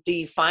like, do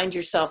you find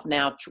yourself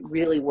now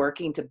really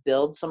working to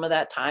build some of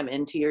that time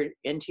into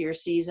your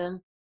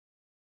season?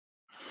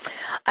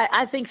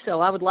 I think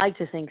so. I would like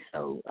to think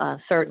so,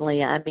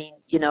 certainly. I mean,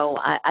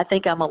 I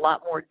think I'm a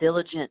lot more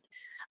diligent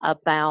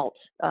about,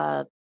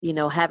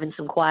 having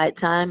some quiet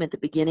time at the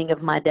beginning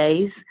of my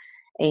days.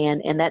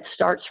 And that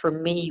starts for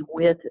me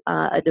with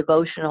a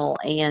devotional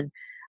and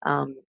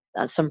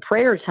some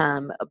prayer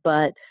time.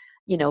 But,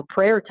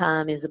 prayer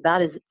time is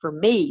about as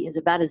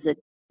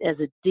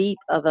a deep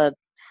of a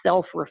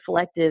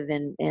self-reflective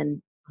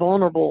and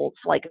vulnerable,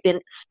 it's like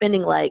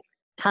spending like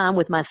time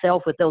with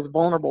myself with those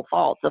vulnerable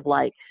thoughts of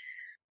like,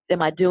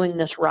 am I doing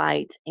this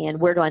right? And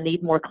where do I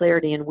need more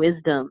clarity and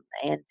wisdom?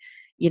 And,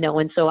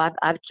 and so I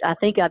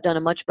think I've done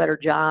a much better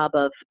job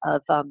of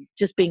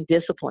just being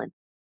disciplined,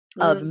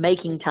 of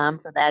making time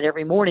for that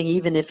every morning,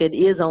 even if it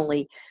is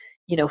only,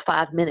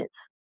 5 minutes.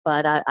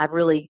 But I've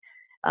really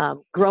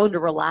grown to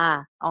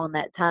rely on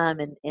that time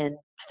and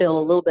feel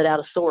a little bit out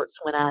of sorts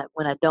when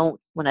I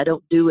don't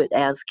do it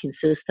as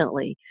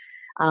consistently.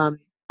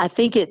 I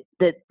think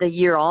that the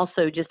year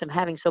also just I'm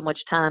having so much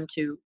time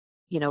to,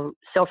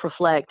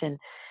 self-reflect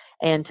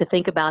and to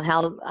think about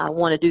how I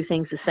want to do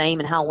things the same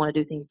and how I want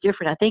to do things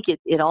different. I think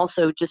it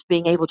also just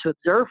being able to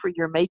observe for a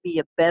year may be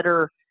a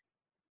better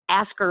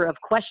asker of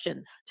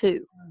questions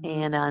too.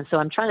 And so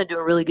I'm trying to do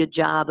a really good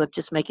job of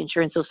just making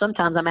sure. And so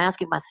sometimes I'm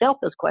asking myself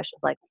those questions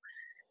like,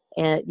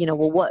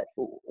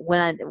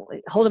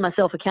 holding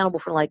myself accountable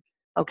for like,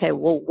 okay,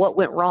 well, what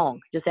went wrong?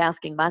 Just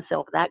asking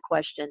myself that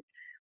question.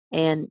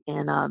 And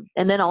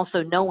then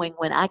also knowing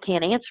when I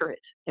can't answer it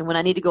and when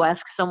I need to go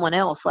ask someone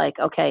else, like,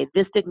 okay,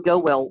 this didn't go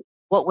well.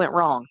 What went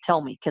wrong? Tell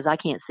me, because I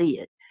can't see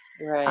it.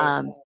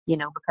 Right.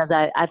 Because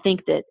I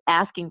think that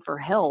asking for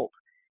help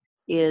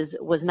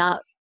was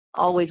not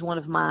always one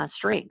of my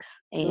strengths.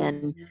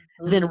 And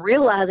then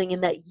realizing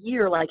in that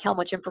year, like how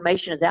much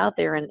information is out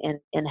there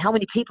and how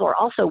many people are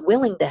also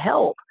willing to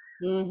help,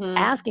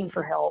 asking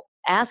for help,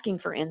 asking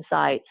for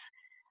insights,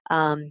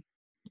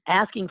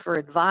 asking for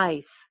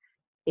advice.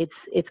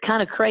 It's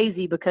kind of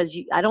crazy because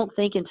I don't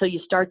think until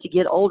you start to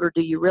get older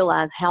do you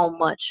realize how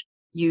much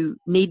you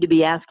need to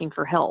be asking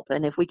for help.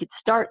 And if we could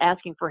start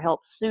asking for help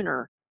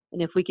sooner,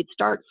 and if we could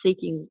start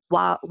seeking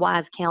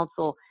wise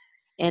counsel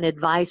and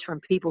advice from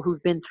people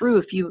who've been through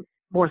a few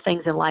more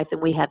things in life than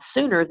we have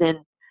sooner,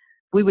 then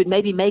we would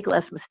maybe make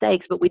less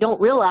mistakes, but we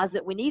don't realize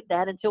that we need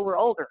that until we're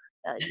older,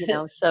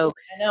 so.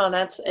 I know, and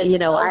it's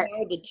so hard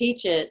to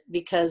teach it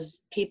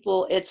because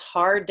it's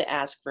hard to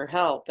ask for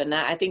help. And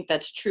I think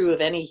that's true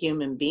of any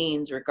human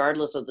beings,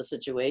 regardless of the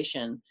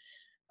situation.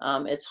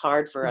 It's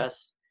hard for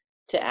us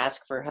to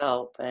ask for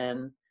help.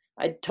 And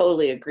I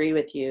totally agree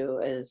with you.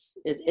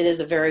 It is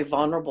a very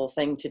vulnerable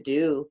thing to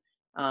do,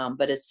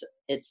 but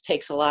it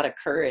takes a lot of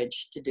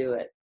courage to do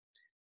it.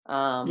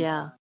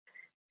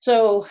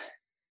 So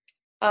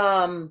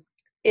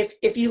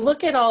if you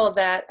look at all of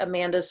that,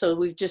 Amanda, so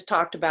we've just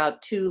talked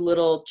about 2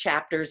 little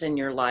chapters in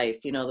your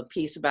life, the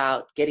piece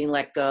about getting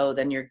let go,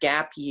 then your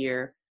gap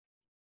year.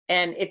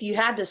 And if you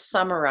had to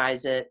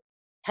summarize it,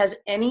 has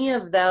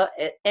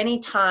any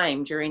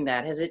time during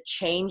that, has it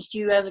changed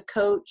you as a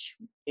coach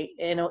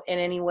in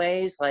any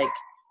ways? Like,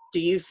 do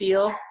you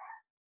feel?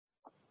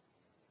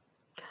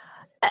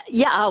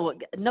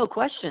 No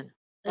question.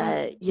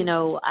 I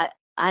know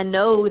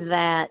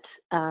that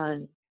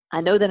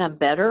I'm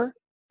better.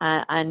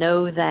 I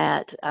know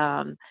that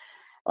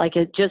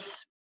just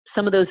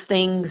some of those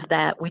things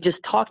that we just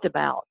talked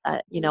about.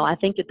 I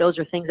think that those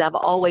are things I've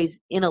always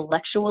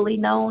intellectually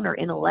known or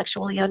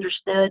intellectually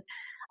understood.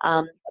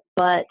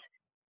 But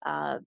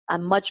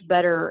I'm much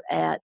better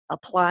at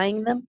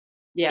applying them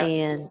Yeah.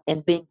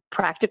 and being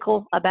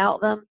practical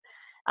about them.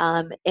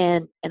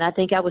 And I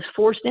think I was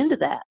forced into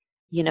that,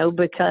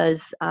 because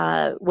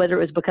whether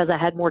it was because I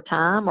had more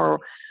time or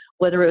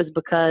whether it was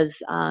because,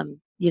 I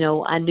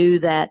knew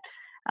that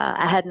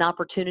I had an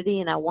opportunity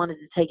and I wanted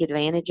to take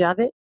advantage of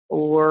it,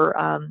 or,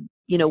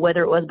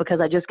 whether it was because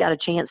I just got a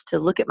chance to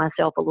look at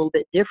myself a little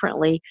bit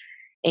differently.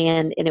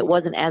 And it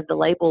wasn't as the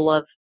label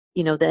of,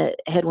 the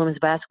head women's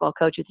basketball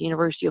coach at the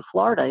University of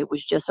Florida. It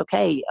was just,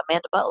 okay,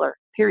 Amanda Butler,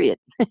 period,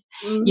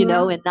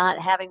 Mm-hmm. and not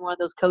having one of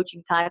those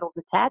coaching titles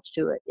attached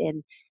to it.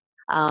 And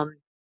um,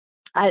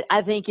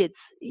 I think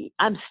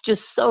I'm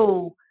just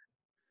so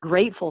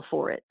grateful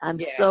for it. I'm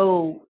Yeah.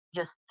 so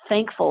just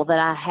thankful that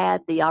I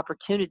had the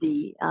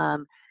opportunity,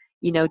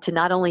 to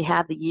not only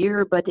have the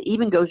year, but to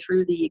even go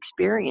through the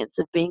experience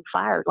of being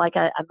fired. Like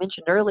I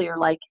mentioned earlier,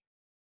 like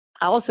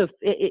I also,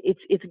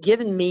 it's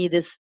given me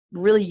this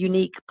really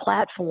unique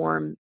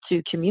platform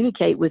to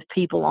communicate with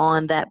people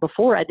on that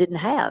before I didn't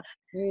have.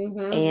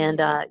 Mm-hmm.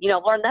 And,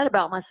 I've learned that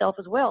about myself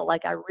as well.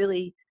 Like I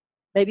really,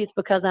 maybe it's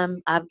because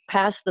I've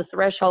passed the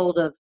threshold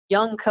of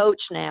young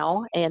coach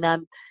now, and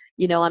I'm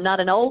not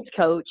an old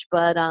coach,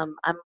 but, I'm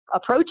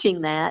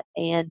approaching that.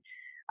 And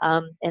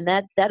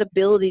that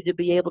ability to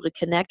be able to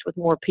connect with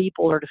more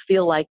people, or to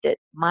feel like that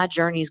my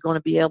journey is going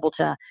to be able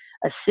to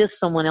assist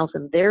someone else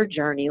in their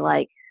journey,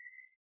 like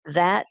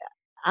that,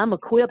 I'm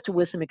equipped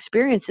with some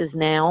experiences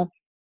now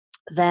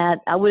that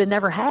I would have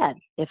never had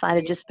if I'd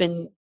have just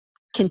been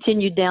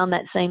continued down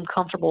that same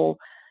comfortable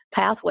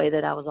pathway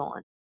that I was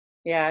on.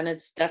 Yeah, and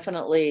it's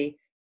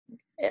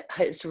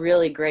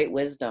really great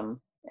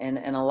wisdom, and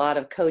a lot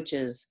of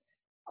coaches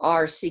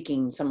are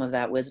seeking some of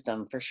that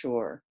wisdom for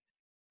sure.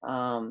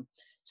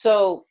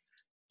 So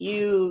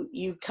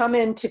you come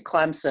into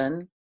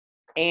Clemson,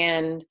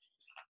 and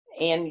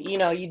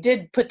you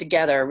did put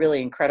together a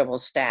really incredible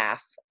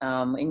staff.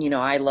 And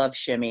I love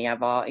Shimmy. I've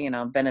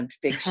been a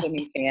big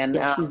Shimmy fan.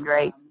 Yeah, she's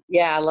great.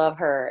 Yeah, I love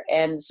her.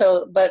 And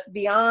so, but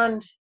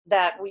beyond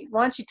that,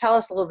 why don't you tell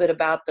us a little bit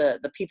about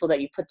the people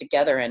that you put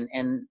together,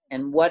 and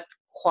what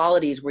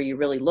qualities were you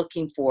really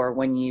looking for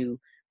when you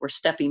were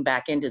stepping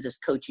back into this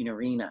coaching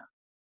arena?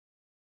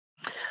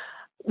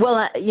 Well,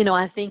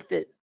 I think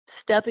that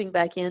stepping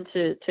back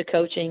into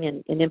coaching,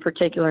 and in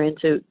particular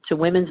to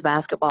women's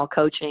basketball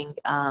coaching,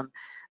 I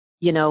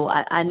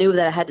knew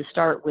that I had to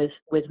start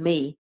with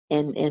me,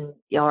 and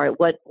all right,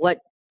 what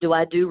do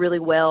I do really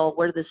well?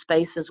 What are the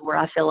spaces where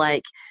I feel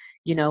like,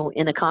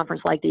 in a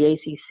conference like the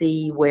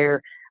ACC,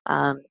 where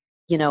I'm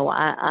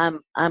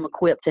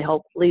equipped to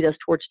help lead us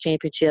towards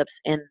championships,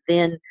 and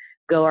then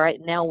go, all right,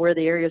 now where are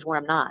the areas where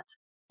I'm not,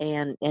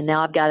 and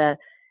now I've got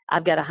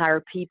to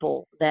hire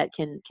people that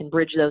can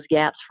bridge those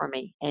gaps for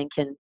me and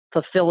can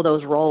fulfill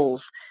those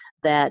roles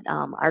that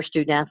our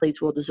student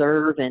athletes will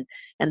deserve, and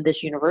this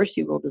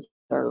university will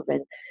deserve.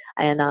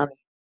 And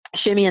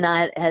Shimmy and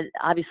I had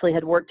obviously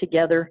had worked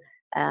together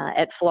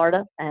at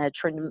Florida. I had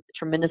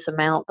tremendous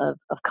amount of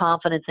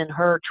confidence in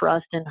her,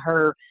 trust in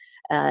her,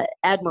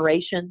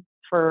 admiration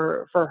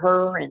for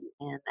her, and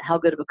how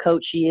good of a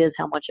coach she is,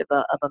 how much of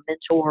a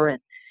mentor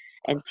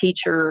and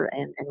teacher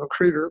and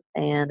recruiter.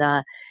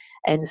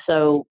 And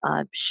so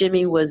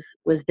Shimmy was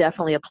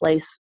definitely a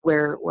place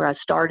where I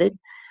started.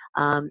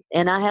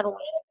 And I had a lot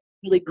of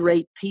really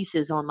great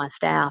pieces on my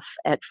staff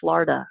at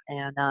Florida.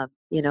 And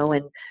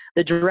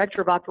the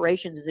director of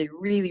operations is a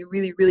really,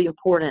 really, really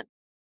important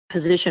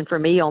position for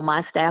me on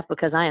my staff,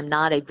 because I am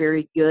not a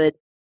very good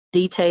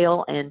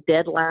detail and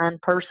deadline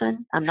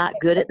person. I'm not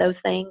good at those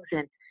things.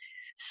 And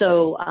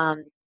so,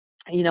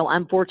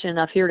 I'm fortunate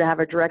enough here to have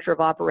a director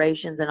of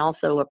operations and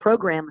also a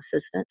program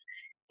assistant.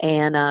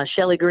 And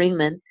Shelly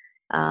Greenman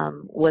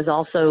was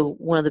also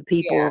one of the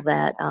people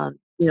that,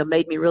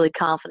 made me really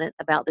confident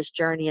about this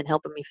journey and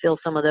helping me fill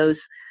some of those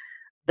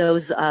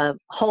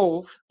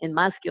holes in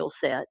my skill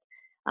set.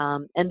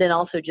 And then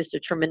also just a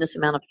tremendous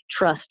amount of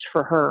trust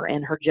for her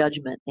and her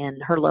judgment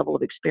and her level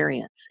of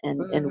experience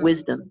and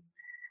wisdom.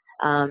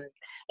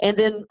 And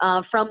then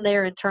from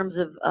there, in terms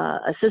of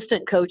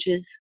assistant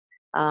coaches,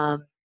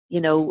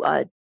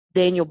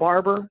 Daniel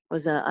Barber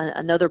was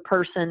another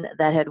person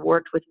that had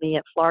worked with me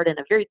at Florida in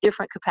a very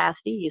different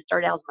capacity. He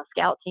started out as my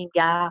scout team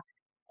guy,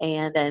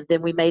 and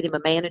then we made him a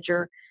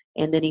manager,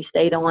 and then he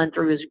stayed on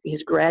through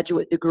his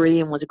graduate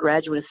degree and was a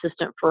graduate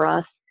assistant for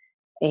us.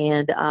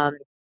 And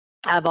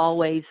I've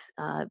always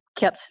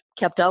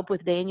kept up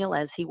with Daniel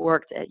as he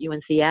worked at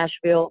UNC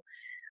Asheville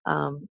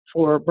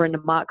for Brenda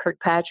Mock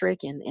Kirkpatrick,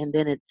 and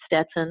then at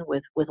Stetson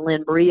with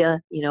Lynn Bria,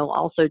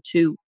 also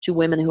two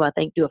women who I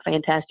think do a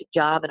fantastic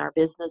job in our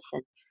business.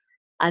 And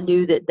I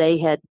knew that they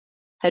had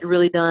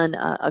really done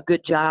a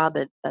good job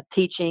at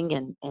teaching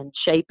and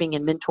shaping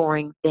and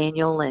mentoring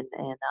Daniel, and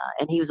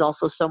he was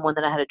also someone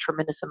that I had a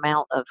tremendous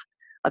amount of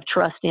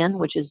trust in,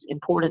 which is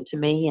important to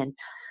me.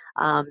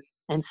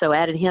 And so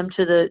added him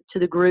to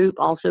the group.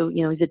 Also,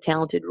 he's a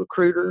talented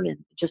recruiter and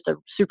just a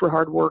super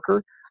hard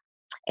worker.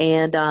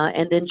 And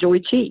then Joy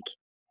Cheek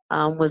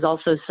was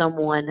also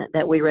someone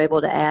that we were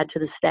able to add to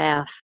the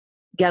staff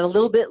got a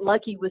little bit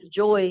lucky with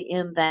Joy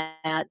in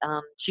that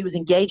she was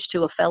engaged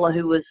to a fellow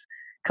who was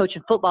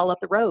coaching football up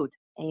the road,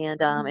 and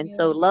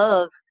so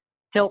Love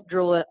helped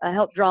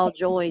draw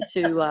Joy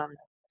to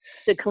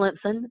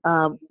Clemson.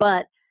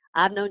 But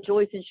I've known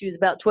Joy since she was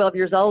about 12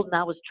 years old, and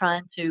I was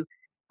trying to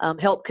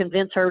help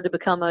convince her to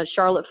become a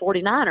Charlotte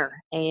 49er.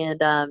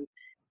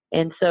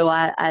 And so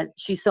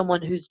she's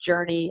someone whose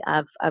journey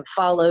I've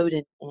followed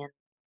and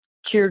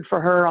cheered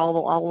for her all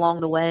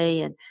along the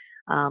way. And,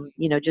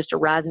 just a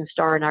rising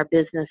star in our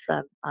business,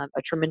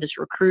 a tremendous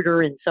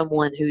recruiter and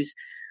someone who's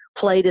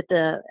played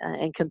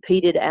and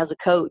competed as a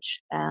coach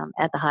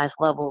at the highest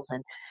levels,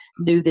 and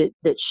knew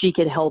that she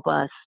could help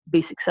us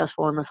be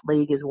successful in this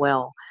league as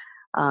well.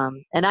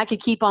 And I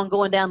could keep on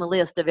going down the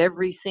list of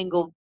every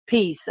single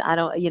piece. I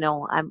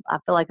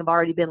feel like I've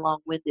already been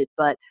long-winded,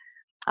 but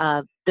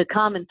the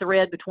common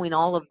thread between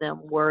all of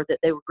them were that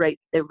they were great.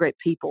 They were great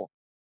people.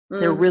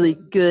 Mm-hmm. They're really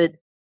good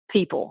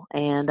people,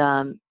 and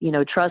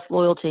trust,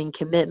 loyalty, and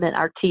commitment.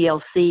 Our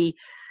TLC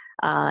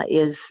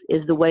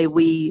is the way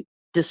we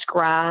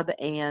describe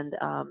and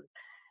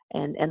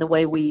the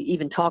way we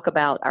even talk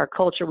about our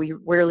culture. We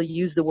rarely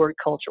use the word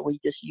culture. We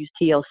just use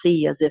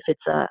TLC as if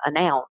it's a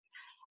noun.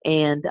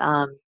 And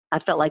I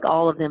felt like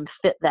all of them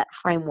fit that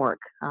framework.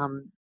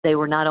 They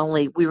were not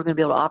only, we were going to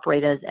be able to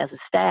operate as a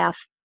staff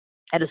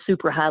at a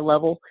super high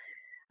level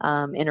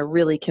in a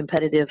really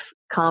competitive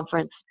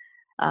conference,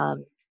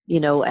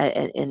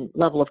 and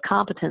level of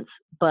competence,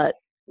 but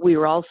we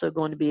were also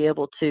going to be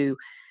able to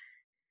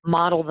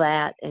model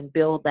that and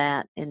build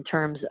that in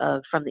terms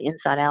of from the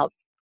inside out,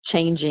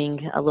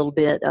 changing a little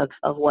bit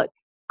of what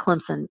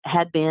Clemson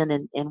had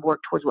been and work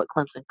towards what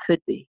Clemson could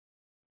be.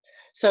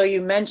 So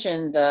you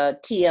mentioned the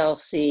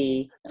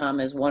TLC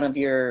as one of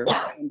your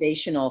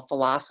foundational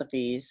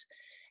philosophies.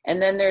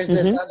 And then there's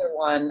this other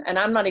one, and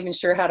I'm not even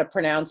sure how to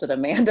pronounce it,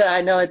 Amanda.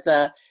 I know it's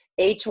a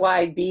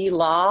HYB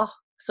law.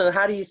 So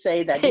how do you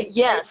say that?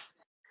 Yes.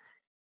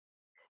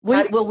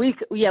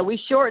 We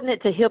shorten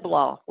it to HIB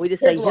law. We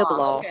just say HIB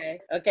law.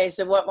 Okay.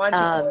 So why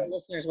don't you tell our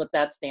listeners what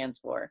that stands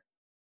for?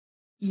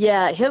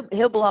 Yeah,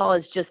 HIB law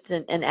is just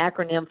an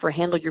acronym for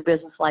Handle Your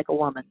Business Like a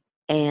Woman.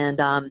 And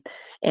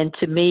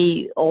to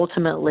me,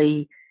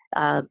 ultimately,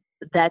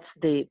 that's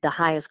the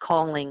highest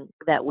calling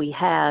that we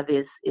have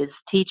is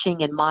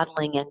teaching and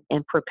modeling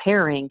and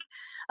preparing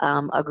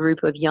a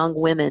group of young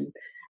women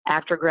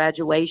after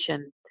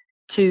graduation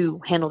to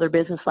handle their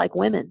business like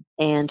women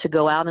and to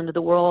go out into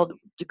the world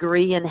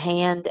degree in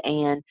hand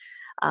and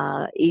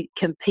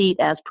compete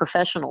as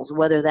professionals,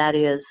 whether that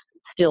is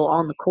still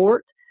on the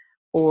court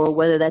or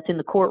whether that's in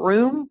the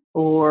courtroom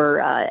or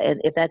and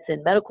if that's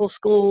in medical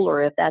school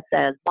or if that's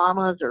as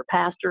mamas or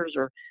pastors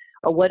or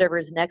whatever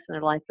is next in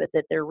their life, but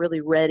that they're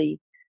really ready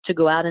to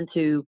go out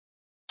into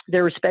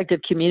their respective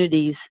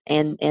communities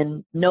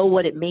and know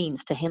what it means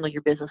to handle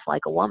your business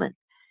like a woman.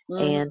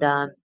 And,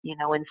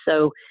 and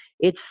so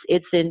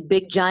it's in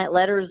big giant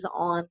letters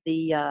on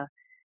the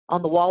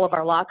wall of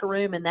our locker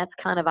room. And that's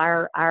kind of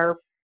our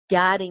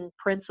guiding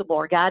principle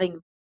or guiding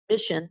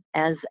mission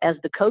as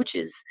the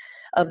coaches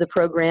of the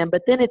program.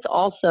 But then it's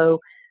also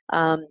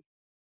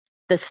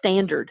the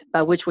standard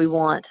by which we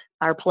want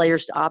our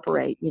players to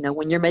operate.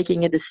 When you're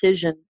making a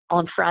decision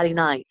on Friday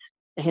night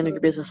to handle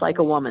your business like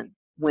a woman,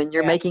 when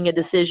you're making a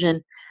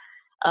decision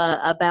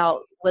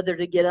about whether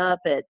to get up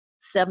at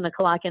 7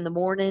 o'clock in the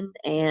morning,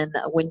 and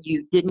when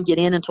you didn't get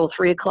in until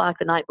 3 o'clock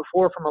the night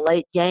before from a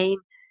late game,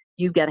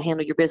 you've got to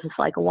handle your business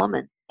like a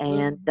woman.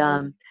 And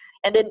then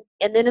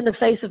in the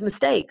face of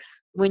mistakes,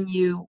 when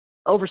you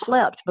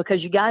overslept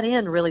because you got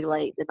in really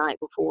late the night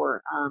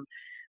before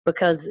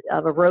because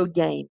of a road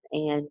game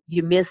and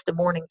you missed a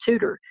morning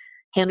tutor,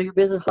 handle your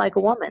business like a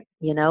woman.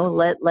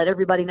 Let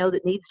everybody know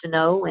that needs to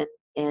know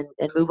and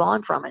move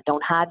on from it.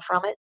 Don't hide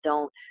from it.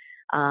 Don't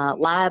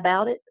lie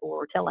about it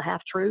or tell a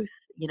half truth.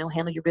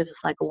 Handle your business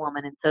like a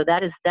woman. And so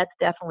that's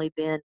definitely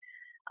been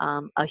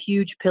a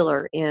huge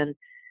pillar in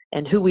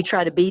who we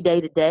try to be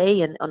day to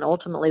day, and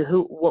ultimately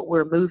what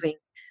we're moving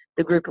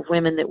the group of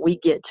women that we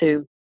get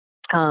to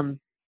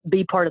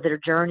be part of their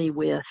journey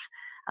with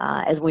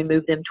as we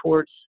move them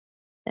towards,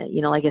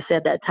 like I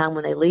said, that time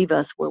when they leave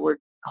us, where we're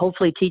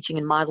hopefully teaching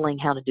and modeling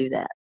how to do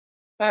that.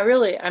 I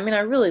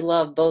really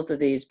love both of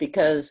these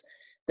because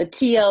the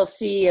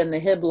TLC and the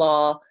HIB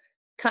law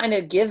kind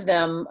of give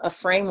them a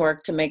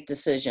framework to make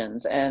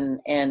decisions and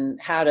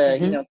how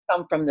to,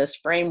 come from this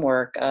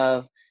framework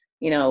of,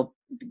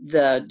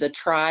 the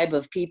tribe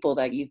of people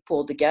that you've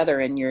pulled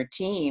together in your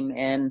team.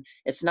 And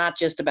it's not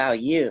just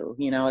about you,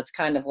 it's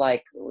kind of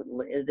like,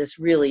 this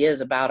really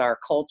is about our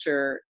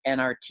culture and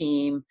our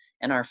team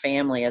and our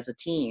family as a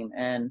team.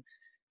 And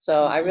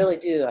so I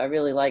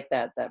really like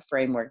that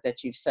framework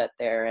that you've set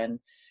there. And,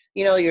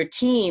 your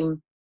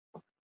team,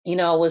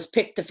 was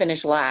picked to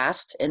finish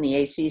last in the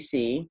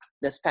ACC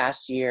this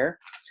past year.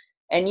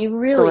 And you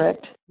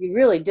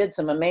really did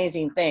some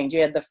amazing things. You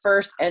had the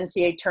first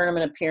NCAA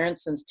tournament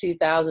appearance since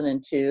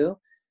 2002,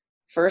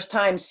 first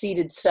time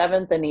seeded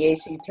 7th in the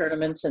ACC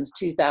tournament since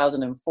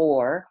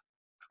 2004,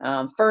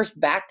 first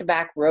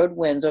back-to-back road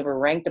wins over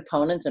ranked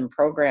opponents in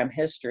program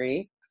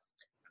history,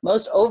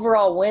 most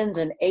overall wins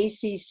and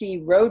ACC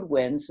road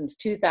wins since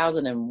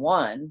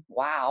 2001.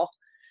 Wow.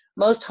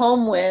 Most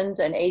home wins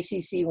and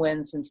ACC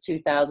wins since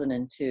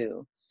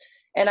 2002.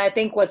 And I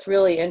think what's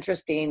really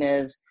interesting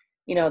is,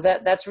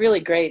 that's really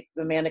great,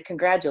 Amanda.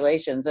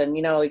 Congratulations. And,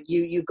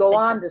 you go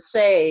on to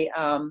say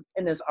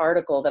in this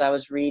article that I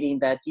was reading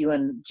that you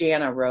and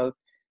Jana wrote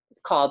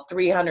called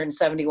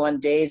 371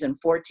 Days and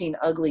 14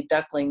 Ugly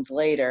Ducklings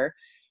Later.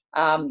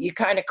 You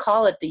kind of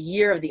call it the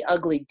year of the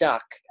ugly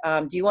duck.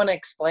 Do you want to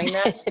explain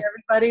that to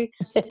everybody?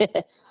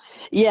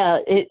 Yeah,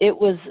 it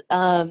was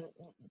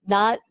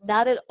not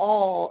at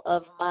all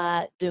of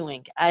my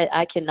doing.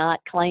 I cannot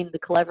claim the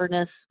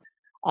cleverness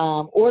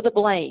or the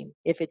blame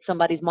if it's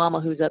somebody's mama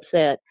who's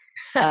upset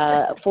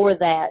for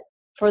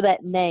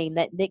that name,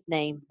 that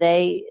nickname.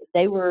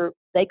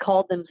 They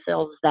called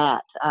themselves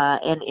that,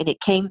 and it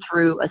came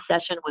through a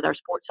session with our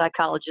sports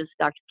psychologist,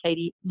 Dr.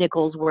 Katie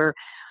Nichols, where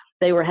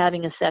they were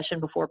having a session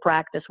before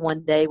practice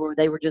one day where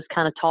they were just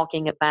kind of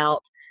talking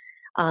about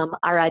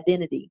our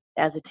identity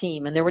as a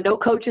team. And there were no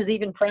coaches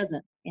even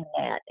present in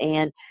that.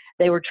 And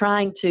they were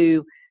trying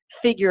to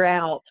figure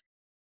out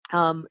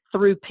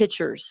through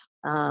pictures,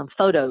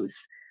 photos,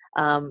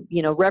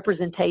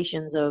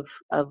 representations of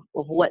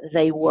what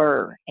they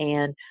were.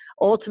 And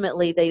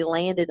ultimately they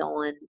landed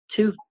on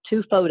two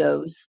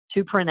photos,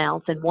 two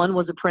printouts. And one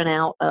was a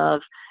printout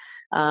of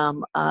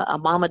a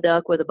mama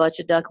duck with a bunch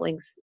of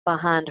ducklings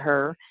behind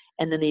her.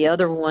 And then the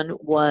other one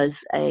was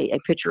a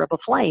picture of a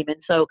flame. And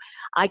so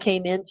I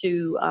came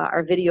into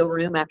our video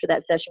room after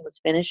that session was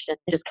finished and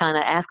just kind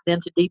of asked them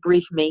to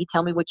debrief me,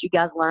 tell me what you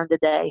guys learned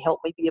today, help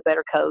me be a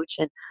better coach,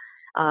 and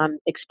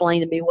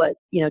explain to me what,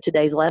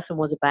 today's lesson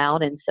was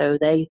about. And so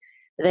they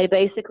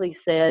basically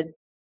said,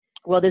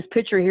 well, this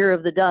picture here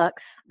of the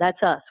ducks,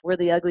 that's us. We're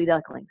the ugly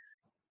ducklings.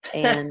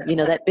 And,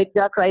 that big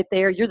duck right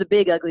there, you're the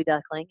big ugly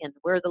duckling, and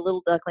we're the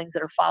little ducklings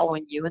that are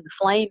following you. And the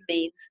flame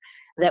means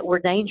that we're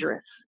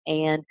dangerous.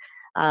 And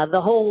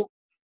the whole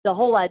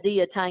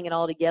idea, tying it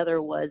all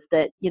together, was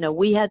that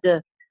we had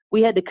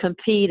to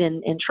compete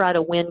and try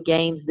to win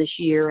games this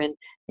year in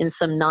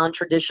some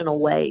non-traditional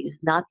ways,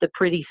 not the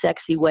pretty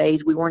sexy ways.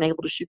 We weren't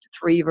able to shoot the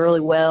three really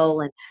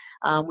well,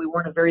 and we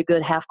weren't a very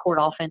good half-court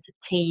offensive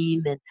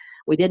team, and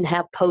we didn't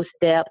have post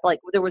depth. Like,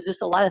 there was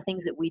just a lot of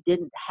things that we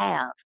didn't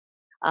have.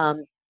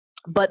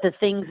 But the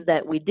things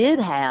that we did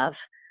have,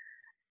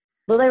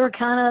 well, they were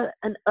kind of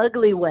an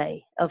ugly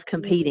way of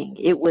competing.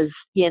 It was,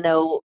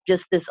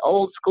 just this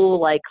old school,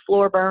 like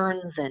floor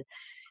burns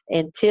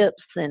and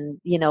tips and,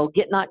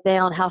 get knocked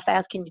down. How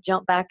fast can you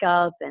jump back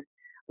up? And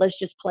let's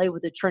just play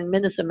with a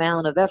tremendous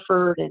amount of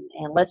effort and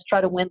let's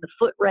try to win the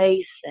foot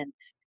race.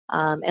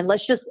 And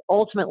let's just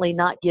ultimately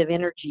not give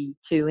energy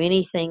to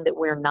anything that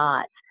we're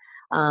not.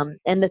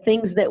 And the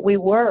things that we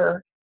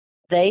were,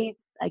 the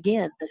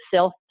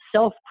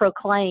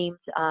self-proclaimed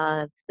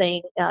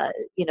thing,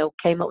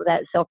 came up with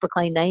that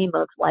self-proclaimed name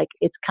of, like,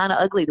 it's kind of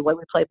ugly the way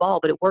we play ball,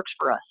 but it works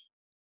for us.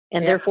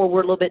 And therefore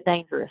we're a little bit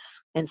dangerous.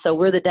 And so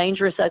we're the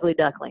dangerous ugly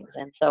ducklings.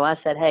 And so I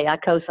said, hey, I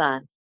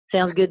co-sign.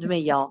 Sounds good to me,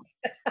 y'all.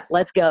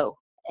 Let's go.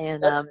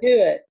 And let's do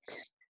it.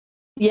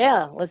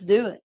 Yeah, let's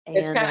do it. And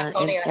it's kind of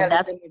funny. And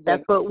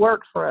that's what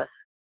worked for us.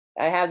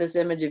 I have this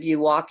image of you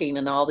walking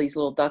and all these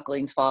little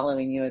ducklings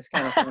following you. It's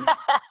kind of funny.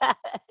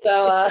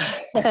 So,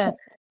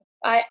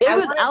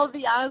 I'll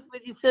be honest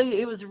with you, Celia,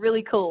 it was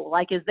really cool.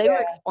 Like, as they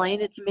were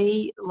explaining it to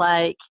me,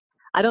 like,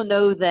 I don't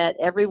know that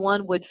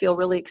everyone would feel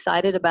really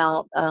excited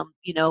about,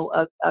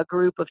 a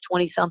group of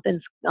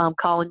 20-somethings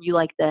calling you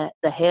like the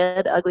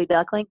head ugly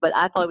duckling, but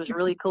I thought it was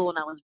really cool, and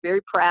I was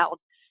very proud.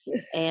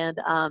 And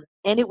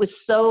it was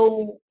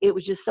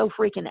just so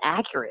freaking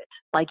accurate.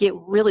 Like, it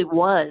really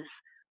was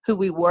who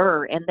we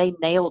were, and they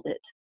nailed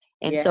it.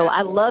 And so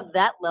I love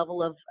that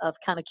level of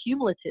kind of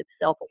cumulative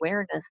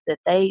self-awareness that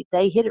they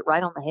hit it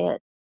right on the head.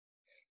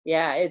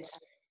 Yeah,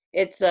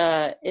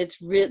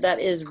 that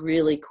is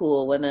really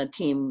cool when a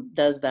team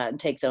does that and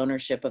takes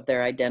ownership of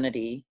their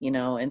identity,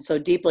 and so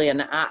deeply.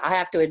 And I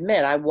have to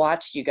admit, I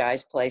watched you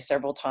guys play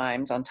several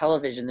times on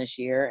television this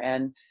year,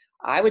 and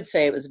I would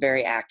say it was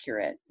very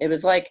accurate. It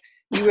was like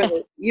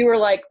you were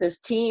like this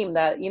team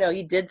that,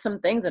 you did some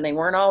things and they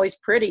weren't always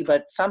pretty,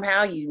 but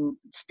somehow you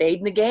stayed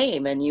in the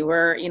game and you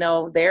were,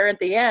 there at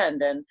the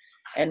end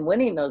and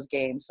winning those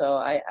games. So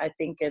I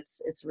think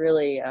it's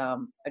really a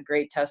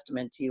great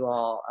testament to you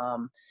all.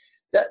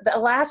 The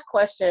last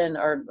question,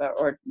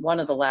 or one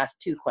of the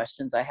last two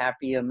questions I have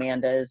for you,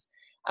 Amanda, is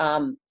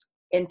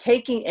in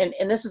taking,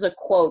 and this is a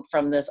quote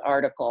from this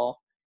article,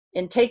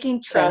 in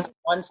taking trust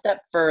one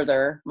step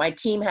further, my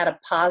team had a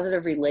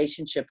positive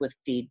relationship with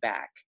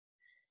feedback.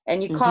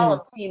 And you call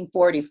them Team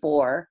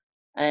 44,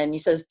 and you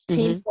says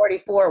Team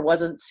 44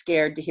 wasn't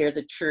scared to hear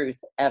the truth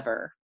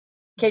ever.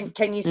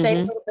 Can you say a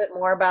little bit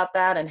more about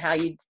that and how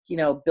you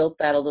built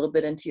that a little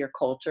bit into your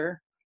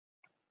culture?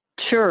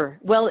 Sure.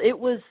 Well, it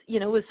was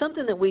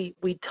something that we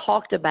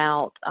talked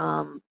about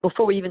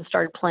before we even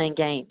started playing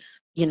games.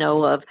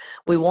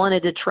 We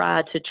wanted to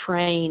try to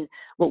train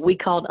what we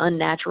called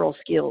unnatural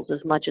skills as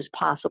much as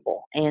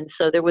possible. And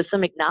so there was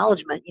some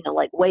acknowledgement,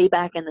 like way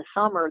back in the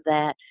summer,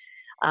 that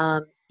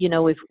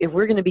If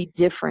we're going to be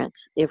different,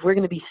 if we're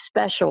going to be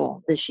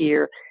special this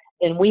year,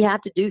 then we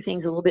have to do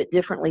things a little bit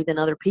differently than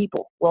other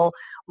people. Well,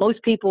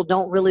 most people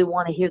don't really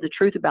want to hear the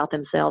truth about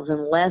themselves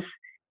unless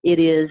it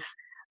is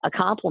a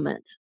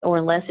compliment or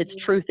unless it's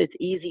truth that's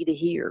easy to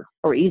hear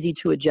or easy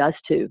to adjust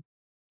to.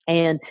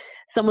 And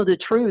some of the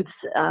truths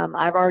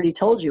I've already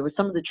told you, or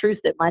some of the truths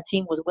that my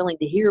team was willing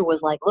to hear was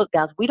like, look,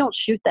 guys, we don't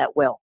shoot that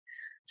well.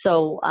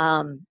 So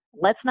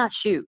let's not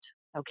shoot,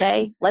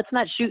 okay? Let's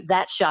not shoot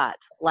that shot.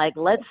 Like,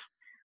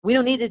 we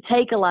don't need to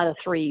take a lot of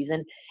threes.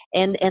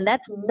 And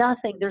that's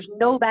nothing. There's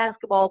no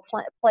basketball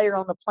player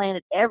on the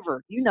planet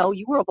ever. You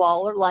were a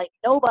baller. Like,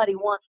 nobody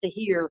wants to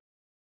hear,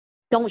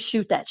 don't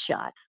shoot that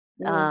shot.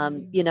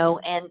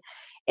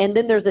 And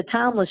then there's a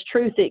timeless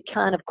truth that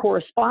kind of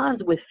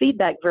corresponds with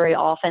feedback very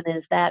often,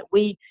 is that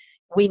we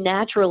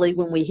naturally,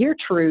 when we hear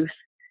truth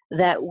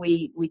that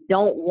we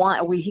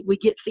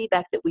get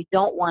feedback that we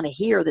don't want to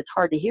hear, that's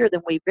hard to hear,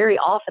 then we very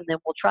often then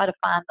we'll try to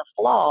find the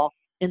flaw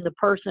in the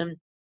person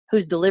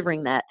who's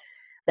delivering that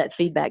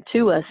feedback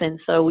to us. And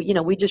so,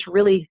 we just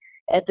really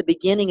at the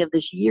beginning of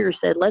this year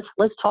said,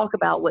 let's talk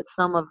about what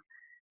some of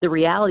the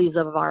realities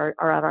of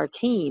our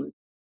team,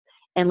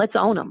 and let's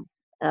own them.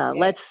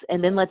 Let's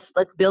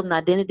build an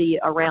identity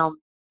around,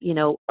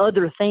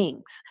 other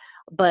things.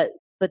 But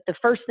the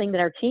first thing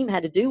that our team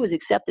had to do was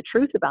accept the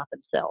truth about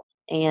themselves.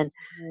 And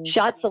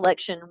shot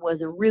selection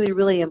was a really,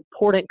 really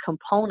important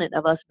component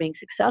of us being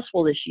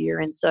successful this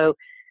year. And so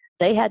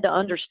they had to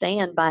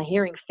understand by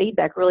hearing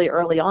feedback really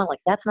early on,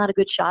 like, that's not a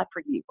good shot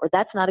for you, or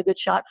that's not a good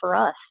shot for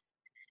us.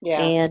 Yeah.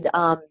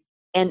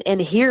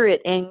 And hear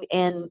it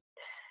and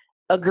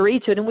agree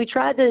to it. And we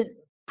tried to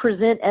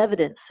present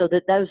evidence so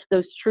that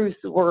those truths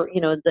were,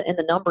 in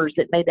the numbers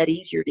that made that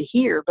easier to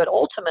hear. But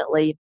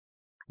ultimately,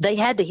 they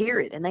had to hear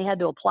it and they had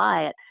to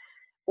apply it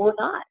or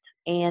not,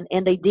 and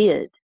they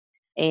did.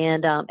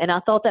 And I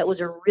thought that was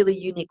a really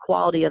unique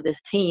quality of this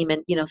team.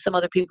 And some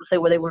other people say,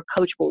 well, they were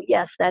coachable.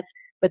 Yes,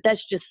 but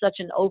that's just such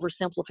an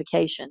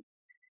oversimplification.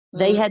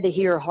 They had to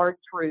hear hard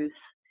truths,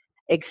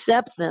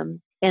 accept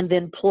them, and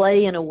then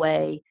play in a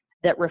way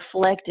that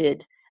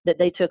reflected that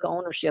they took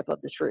ownership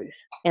of the truth,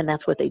 and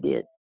that's what they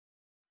did.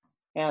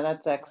 Yeah,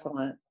 that's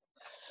excellent.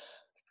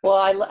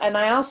 Well,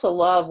 I also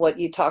love what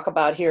you talk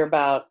about here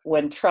about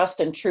when trust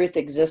and truth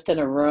exist in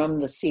a room,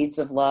 the seeds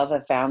of love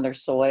have found their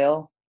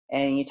soil.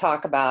 And you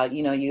talk about,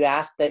 you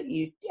ask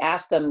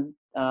them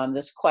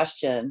this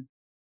question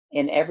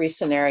in every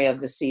scenario of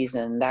the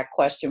season. That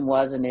question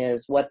was and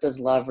is, what does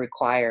love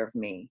require of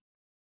me?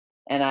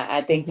 And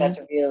I think that's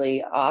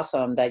really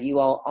awesome that you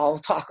all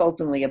talk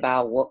openly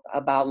about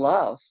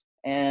love.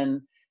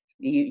 And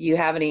you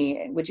have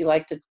would you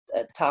like to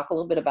talk a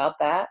little bit about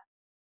that?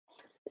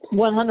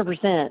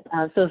 100%.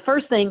 So the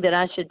first thing that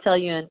I should tell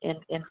you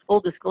in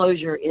full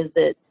disclosure is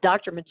that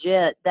Dr.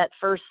 Majette, that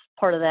first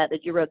part of that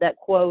you wrote, that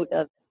quote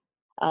of,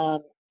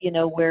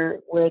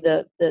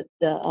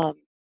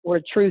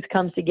 where truth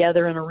comes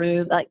together in a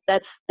room, like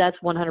that's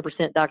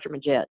 100% Dr.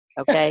 Majette.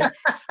 Okay.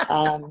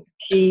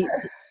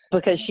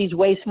 Because she's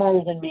way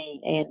smarter than me.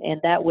 And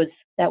that was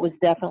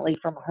definitely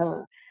from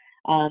her.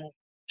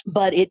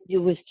 But it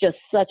was just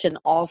such an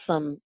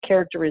awesome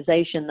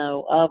characterization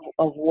though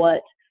of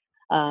what,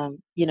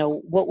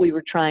 what we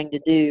were trying to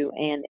do.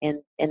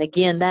 And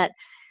again, that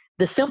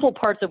the simple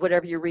parts of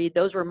whatever you read,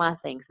 those were my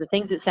things. The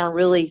things that sound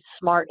really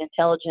smart and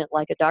intelligent,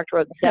 like a Dr.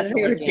 Oak,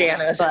 definitely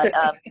Janice. But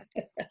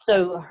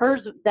so hers,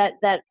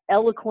 that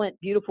eloquent,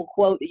 beautiful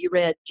quote that you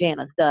read,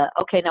 Janice.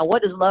 Okay, now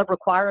what does love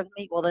require of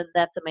me? Well, then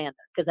that's Amanda,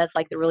 because that's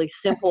like the really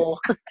simple,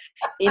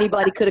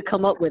 anybody could have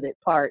come up with it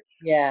part.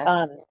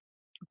 Yeah.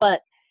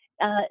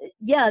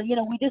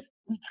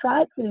 We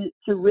tried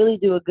to really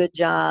do a good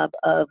job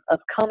of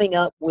coming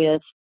up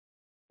with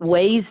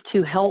ways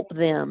to help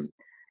them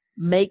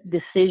make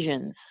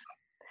decisions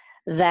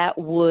that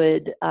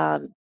would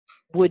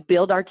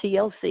build our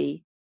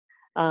TLC,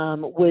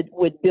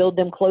 would build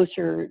them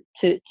closer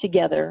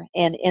together.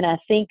 And I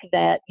think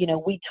that,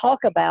 we talk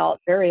about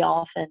very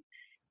often,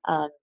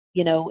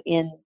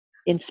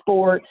 in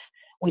sports,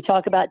 we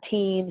talk about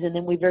teams, and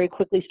then we very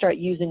quickly start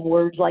using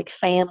words like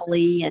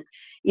family and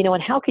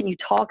how can you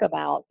talk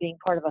about being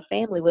part of a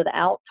family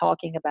without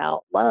talking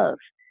about love?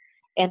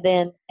 And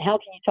then how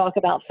can you talk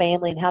about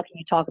family and how can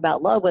you talk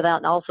about love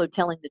without also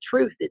telling the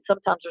truth that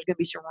sometimes there's going to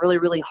be some really,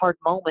 really hard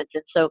moments.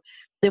 And so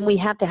then we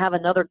have to have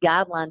another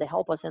guideline to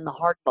help us in the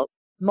hard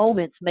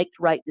moments make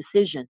the right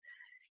decision.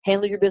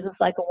 Handle your business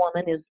like a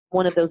woman is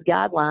one of those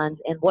guidelines.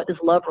 And what does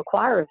love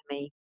require of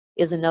me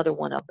is another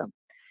one of them.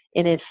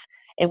 And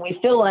we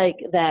feel like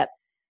that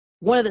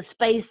one of the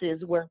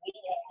spaces where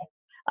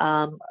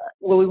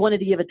we wanted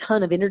to give a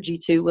ton of energy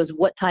to was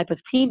what type of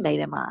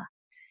teammate am I?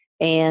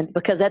 And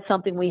because that's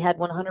something we had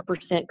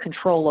 100%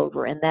 control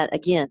over. And that,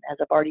 again, as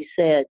I've already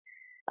said,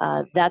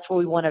 that's where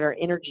we wanted our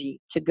energy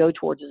to go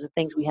towards, is the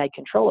things we had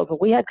control over.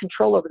 We had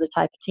control over the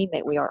type of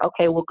teammate we are.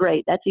 Okay, well,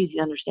 great. That's easy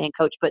to understand,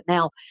 Coach. But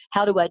now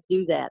how do I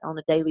do that on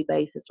a daily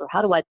basis? Or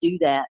how do I do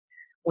that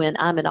when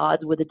I'm at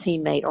odds with a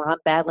teammate, or I'm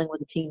battling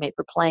with a teammate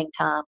for playing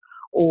time,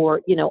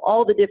 or,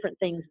 all the different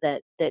things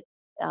that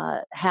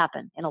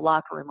happen in a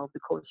locker room over the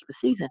course of a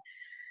season.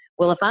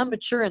 Well, if I'm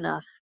mature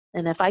enough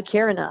and if I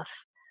care enough,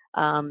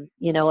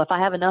 if I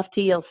have enough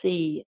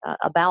TLC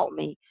about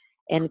me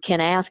and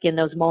can ask in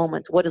those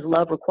moments, what does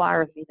love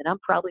require of me, then I'm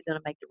probably going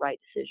to make the right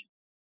decision.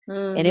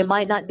 Mm-hmm. And it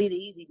might not be the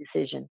easy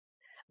decision,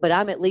 but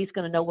I'm at least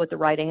going to know what the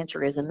right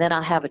answer is. And then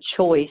I have a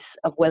choice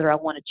of whether I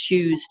want to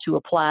choose to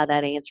apply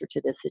that answer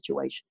to this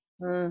situation.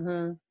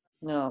 Mm-hmm.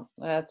 No,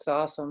 that's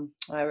awesome.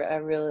 I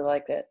really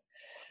like it.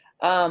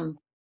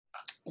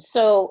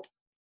 So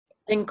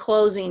in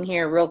closing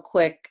here real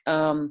quick,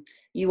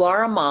 you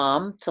are a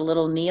mom to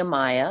little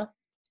Nehemiah.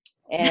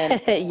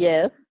 And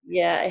yes.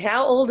 Yeah.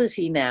 How old is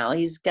he now?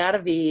 He's got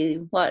to be,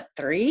 what,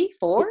 3,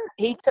 4?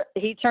 He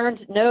turned,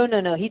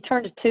 no. He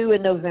turned 2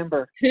 in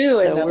November. 2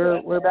 in so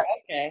November. We're about,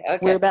 okay.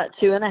 We're about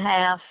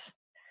 2.5.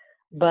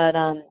 But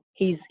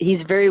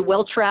he's very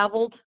well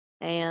traveled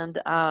and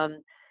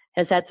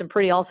has had some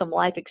pretty awesome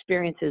life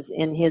experiences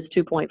in his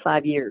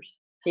 2.5 years.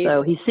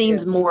 So he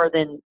seems more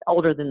than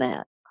older than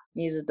that.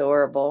 He's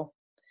adorable.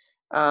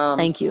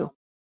 Thank you.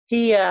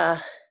 So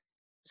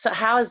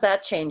how has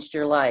that changed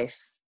your life?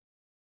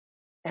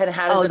 And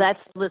how does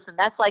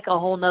that's like a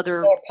whole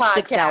nother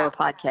 6-hour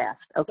podcast.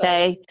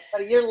 Okay.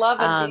 So you're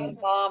loving being a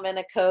mom and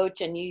a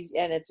coach, and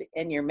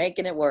you're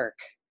making it work.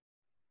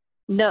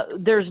 No,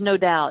 there's no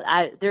doubt.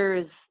 There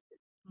is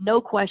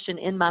no question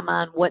in my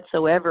mind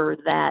whatsoever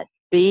that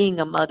being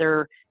a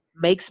mother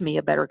makes me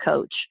a better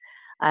coach.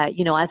 I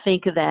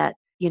think that,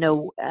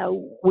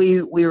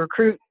 we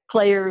recruit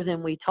players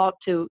and we talk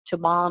to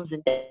moms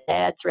and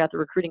dads throughout the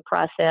recruiting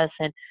process.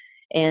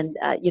 And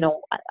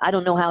I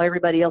don't know how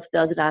everybody else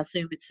does it. I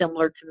assume it's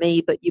similar to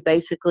me, but you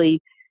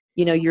basically,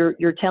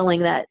 you're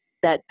telling that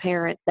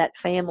parent, that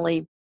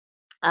family,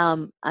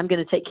 I'm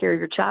going to take care of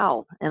your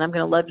child and I'm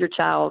going to love your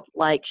child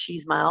like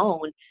she's my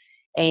own.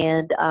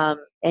 And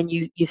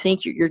you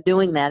think you're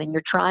doing that and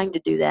you're trying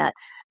to do that.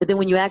 But then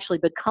when you actually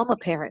become a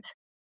parent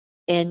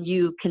and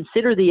you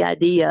consider the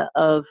idea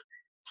of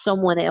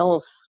someone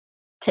else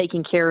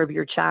taking care of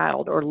your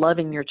child or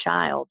loving your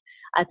child,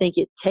 I think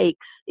it takes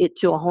it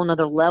to a whole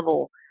nother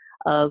level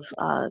of,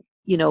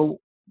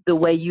 the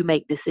way you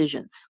make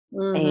decisions.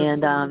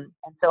 Mm-hmm. And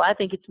so I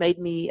think it's made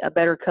me a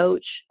better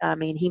coach. I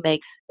mean, he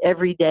makes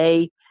every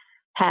day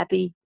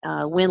happy,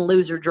 win,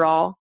 lose, or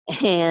draw.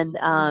 And,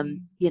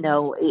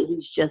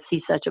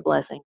 he's such a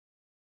blessing.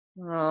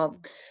 Well,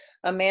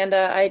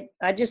 Amanda,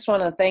 I just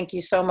want to thank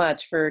you so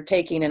much for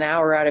taking an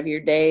hour out of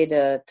your day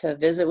to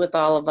visit with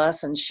all of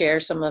us and share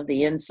some of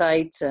the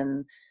insights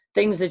and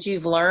things that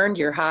you've learned,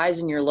 your highs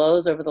and your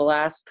lows over the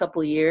last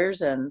couple of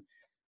years. And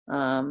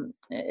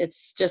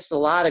it's just a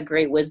lot of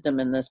great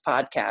wisdom in this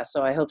podcast.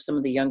 So I hope some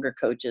of the younger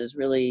coaches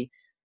really,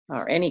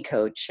 or any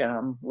coach,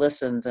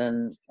 listens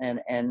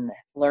and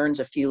learns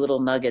a few little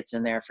nuggets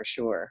in there for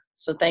sure.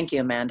 So thank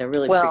you, Amanda.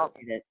 Really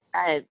appreciate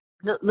it.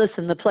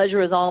 Listen, the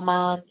pleasure is all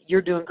mine.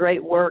 You're doing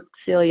great work,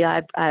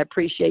 Celia. I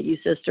appreciate you,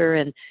 sister.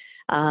 And,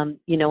 and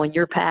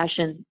your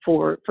passion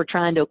for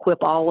trying to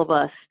equip all of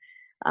us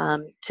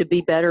to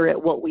be better at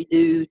what we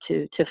do,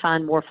 to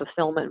find more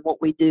fulfillment in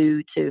what we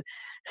do, to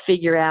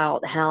figure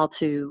out how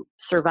to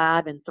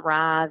survive and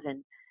thrive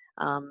and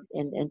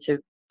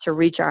to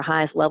reach our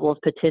highest level of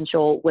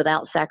potential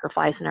without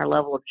sacrificing our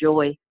level of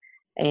joy.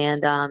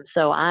 And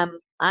so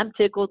I'm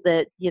tickled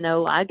that,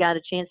 I got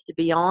a chance to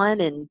be on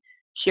and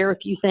share a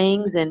few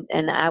things.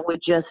 And I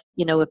would just,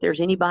 if there's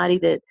anybody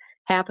that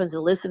happens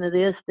to listen to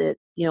this that,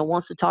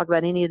 wants to talk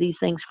about any of these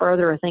things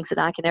further or thinks that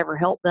I can ever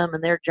help them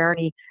in their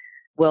journey,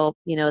 well,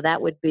 that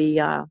would be,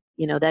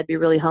 that'd be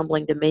really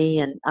humbling to me.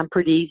 And I'm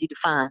pretty easy to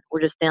find.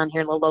 We're just down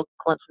here in little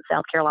Clemson,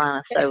 South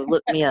Carolina. So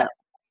look me up.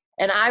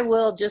 And I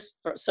will,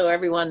 so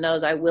everyone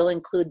knows, I will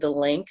include the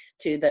link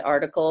to the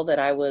article that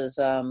I was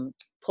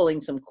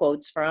pulling some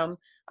quotes from.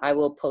 I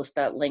will post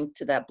that link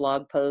to that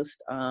blog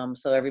post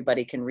so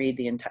everybody can read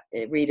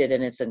it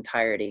in its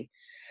entirety.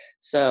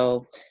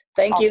 So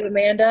thank you,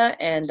 Amanda,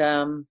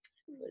 and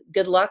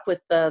good luck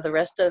with the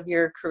rest of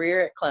your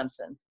career at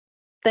Clemson.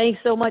 Thanks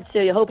so much,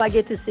 Celia. Hope I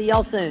get to see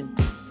y'all soon.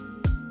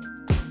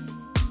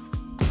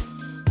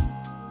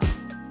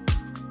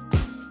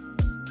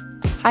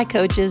 Hi,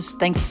 coaches.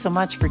 Thank you so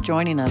much for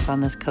joining us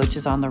on this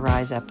Coaches on the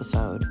Rise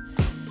episode.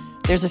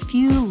 There's a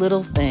few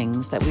little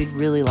things that we'd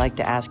really like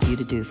to ask you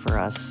to do for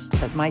us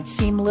that might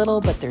seem little,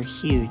 but they're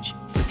huge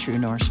for True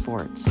North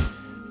Sports.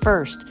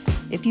 First,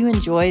 if you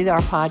enjoy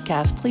our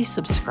podcast, please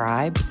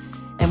subscribe.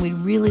 And we'd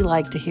really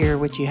like to hear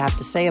what you have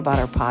to say about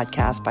our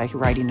podcast by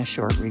writing a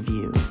short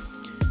review.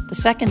 The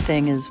second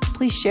thing is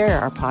please share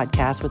our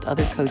podcast with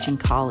other coaching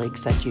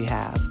colleagues that you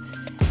have.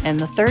 And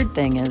the third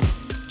thing is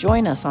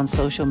join us on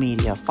social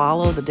media.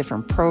 Follow the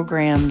different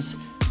programs,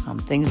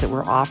 things that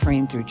we're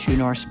offering through True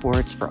North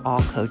Sports for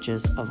all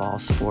coaches of all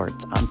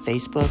sports on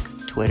Facebook,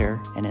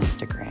 Twitter, and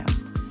Instagram.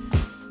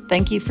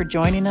 Thank you for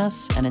joining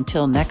us. And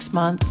until next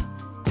month,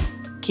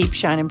 keep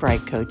shining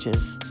bright,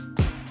 coaches.